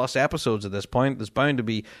 260 plus episodes at this point. There's bound to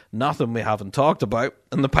be nothing we haven't talked about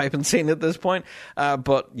in the piping scene at this point.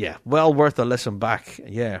 Well worth a listen back.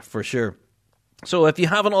 Yeah, for sure. So if you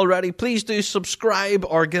haven't already, please do subscribe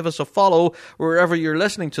or give us a follow wherever you're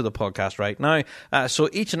listening to the podcast right now. So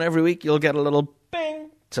each and every week you'll get a little bing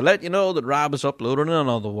to let you know that Rab is uploading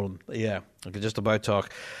another one. Yeah, I could just about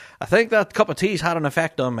talk. I think that cup of tea's had an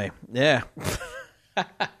effect on me. Yeah.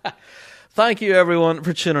 Thank you everyone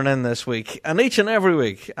for tuning in this week and each and every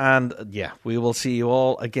week. And we will see you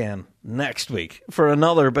all again next week for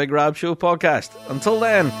another Big Rab Show podcast. Until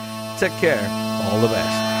then, take care. All the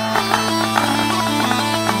best.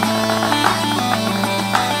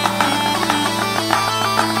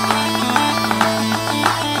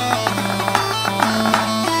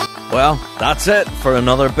 Well, that's it for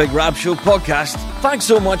another Big Rab Show podcast. Thanks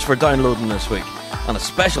so much for downloading this week. And a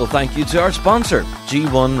special thank you to our sponsor,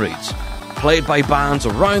 G1 Reeds. Played by bands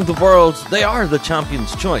around the world, they are the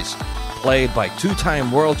champion's choice. Played by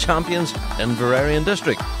 2-time world champions in Inverarian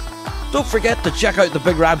District. Don't forget to check out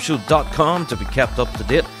thebigrabshow.com to be kept up to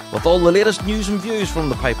date with all the latest news and views from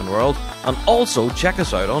the piping world. And also check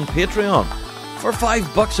us out on Patreon. For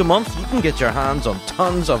 $5 a month, you can get your hands on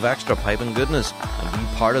tons of extra piping goodness and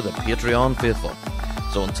be part of the Patreon faithful.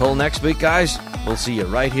 So until next week, guys, we'll see you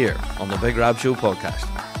right here on the Big Rab Show podcast.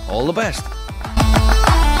 All the best.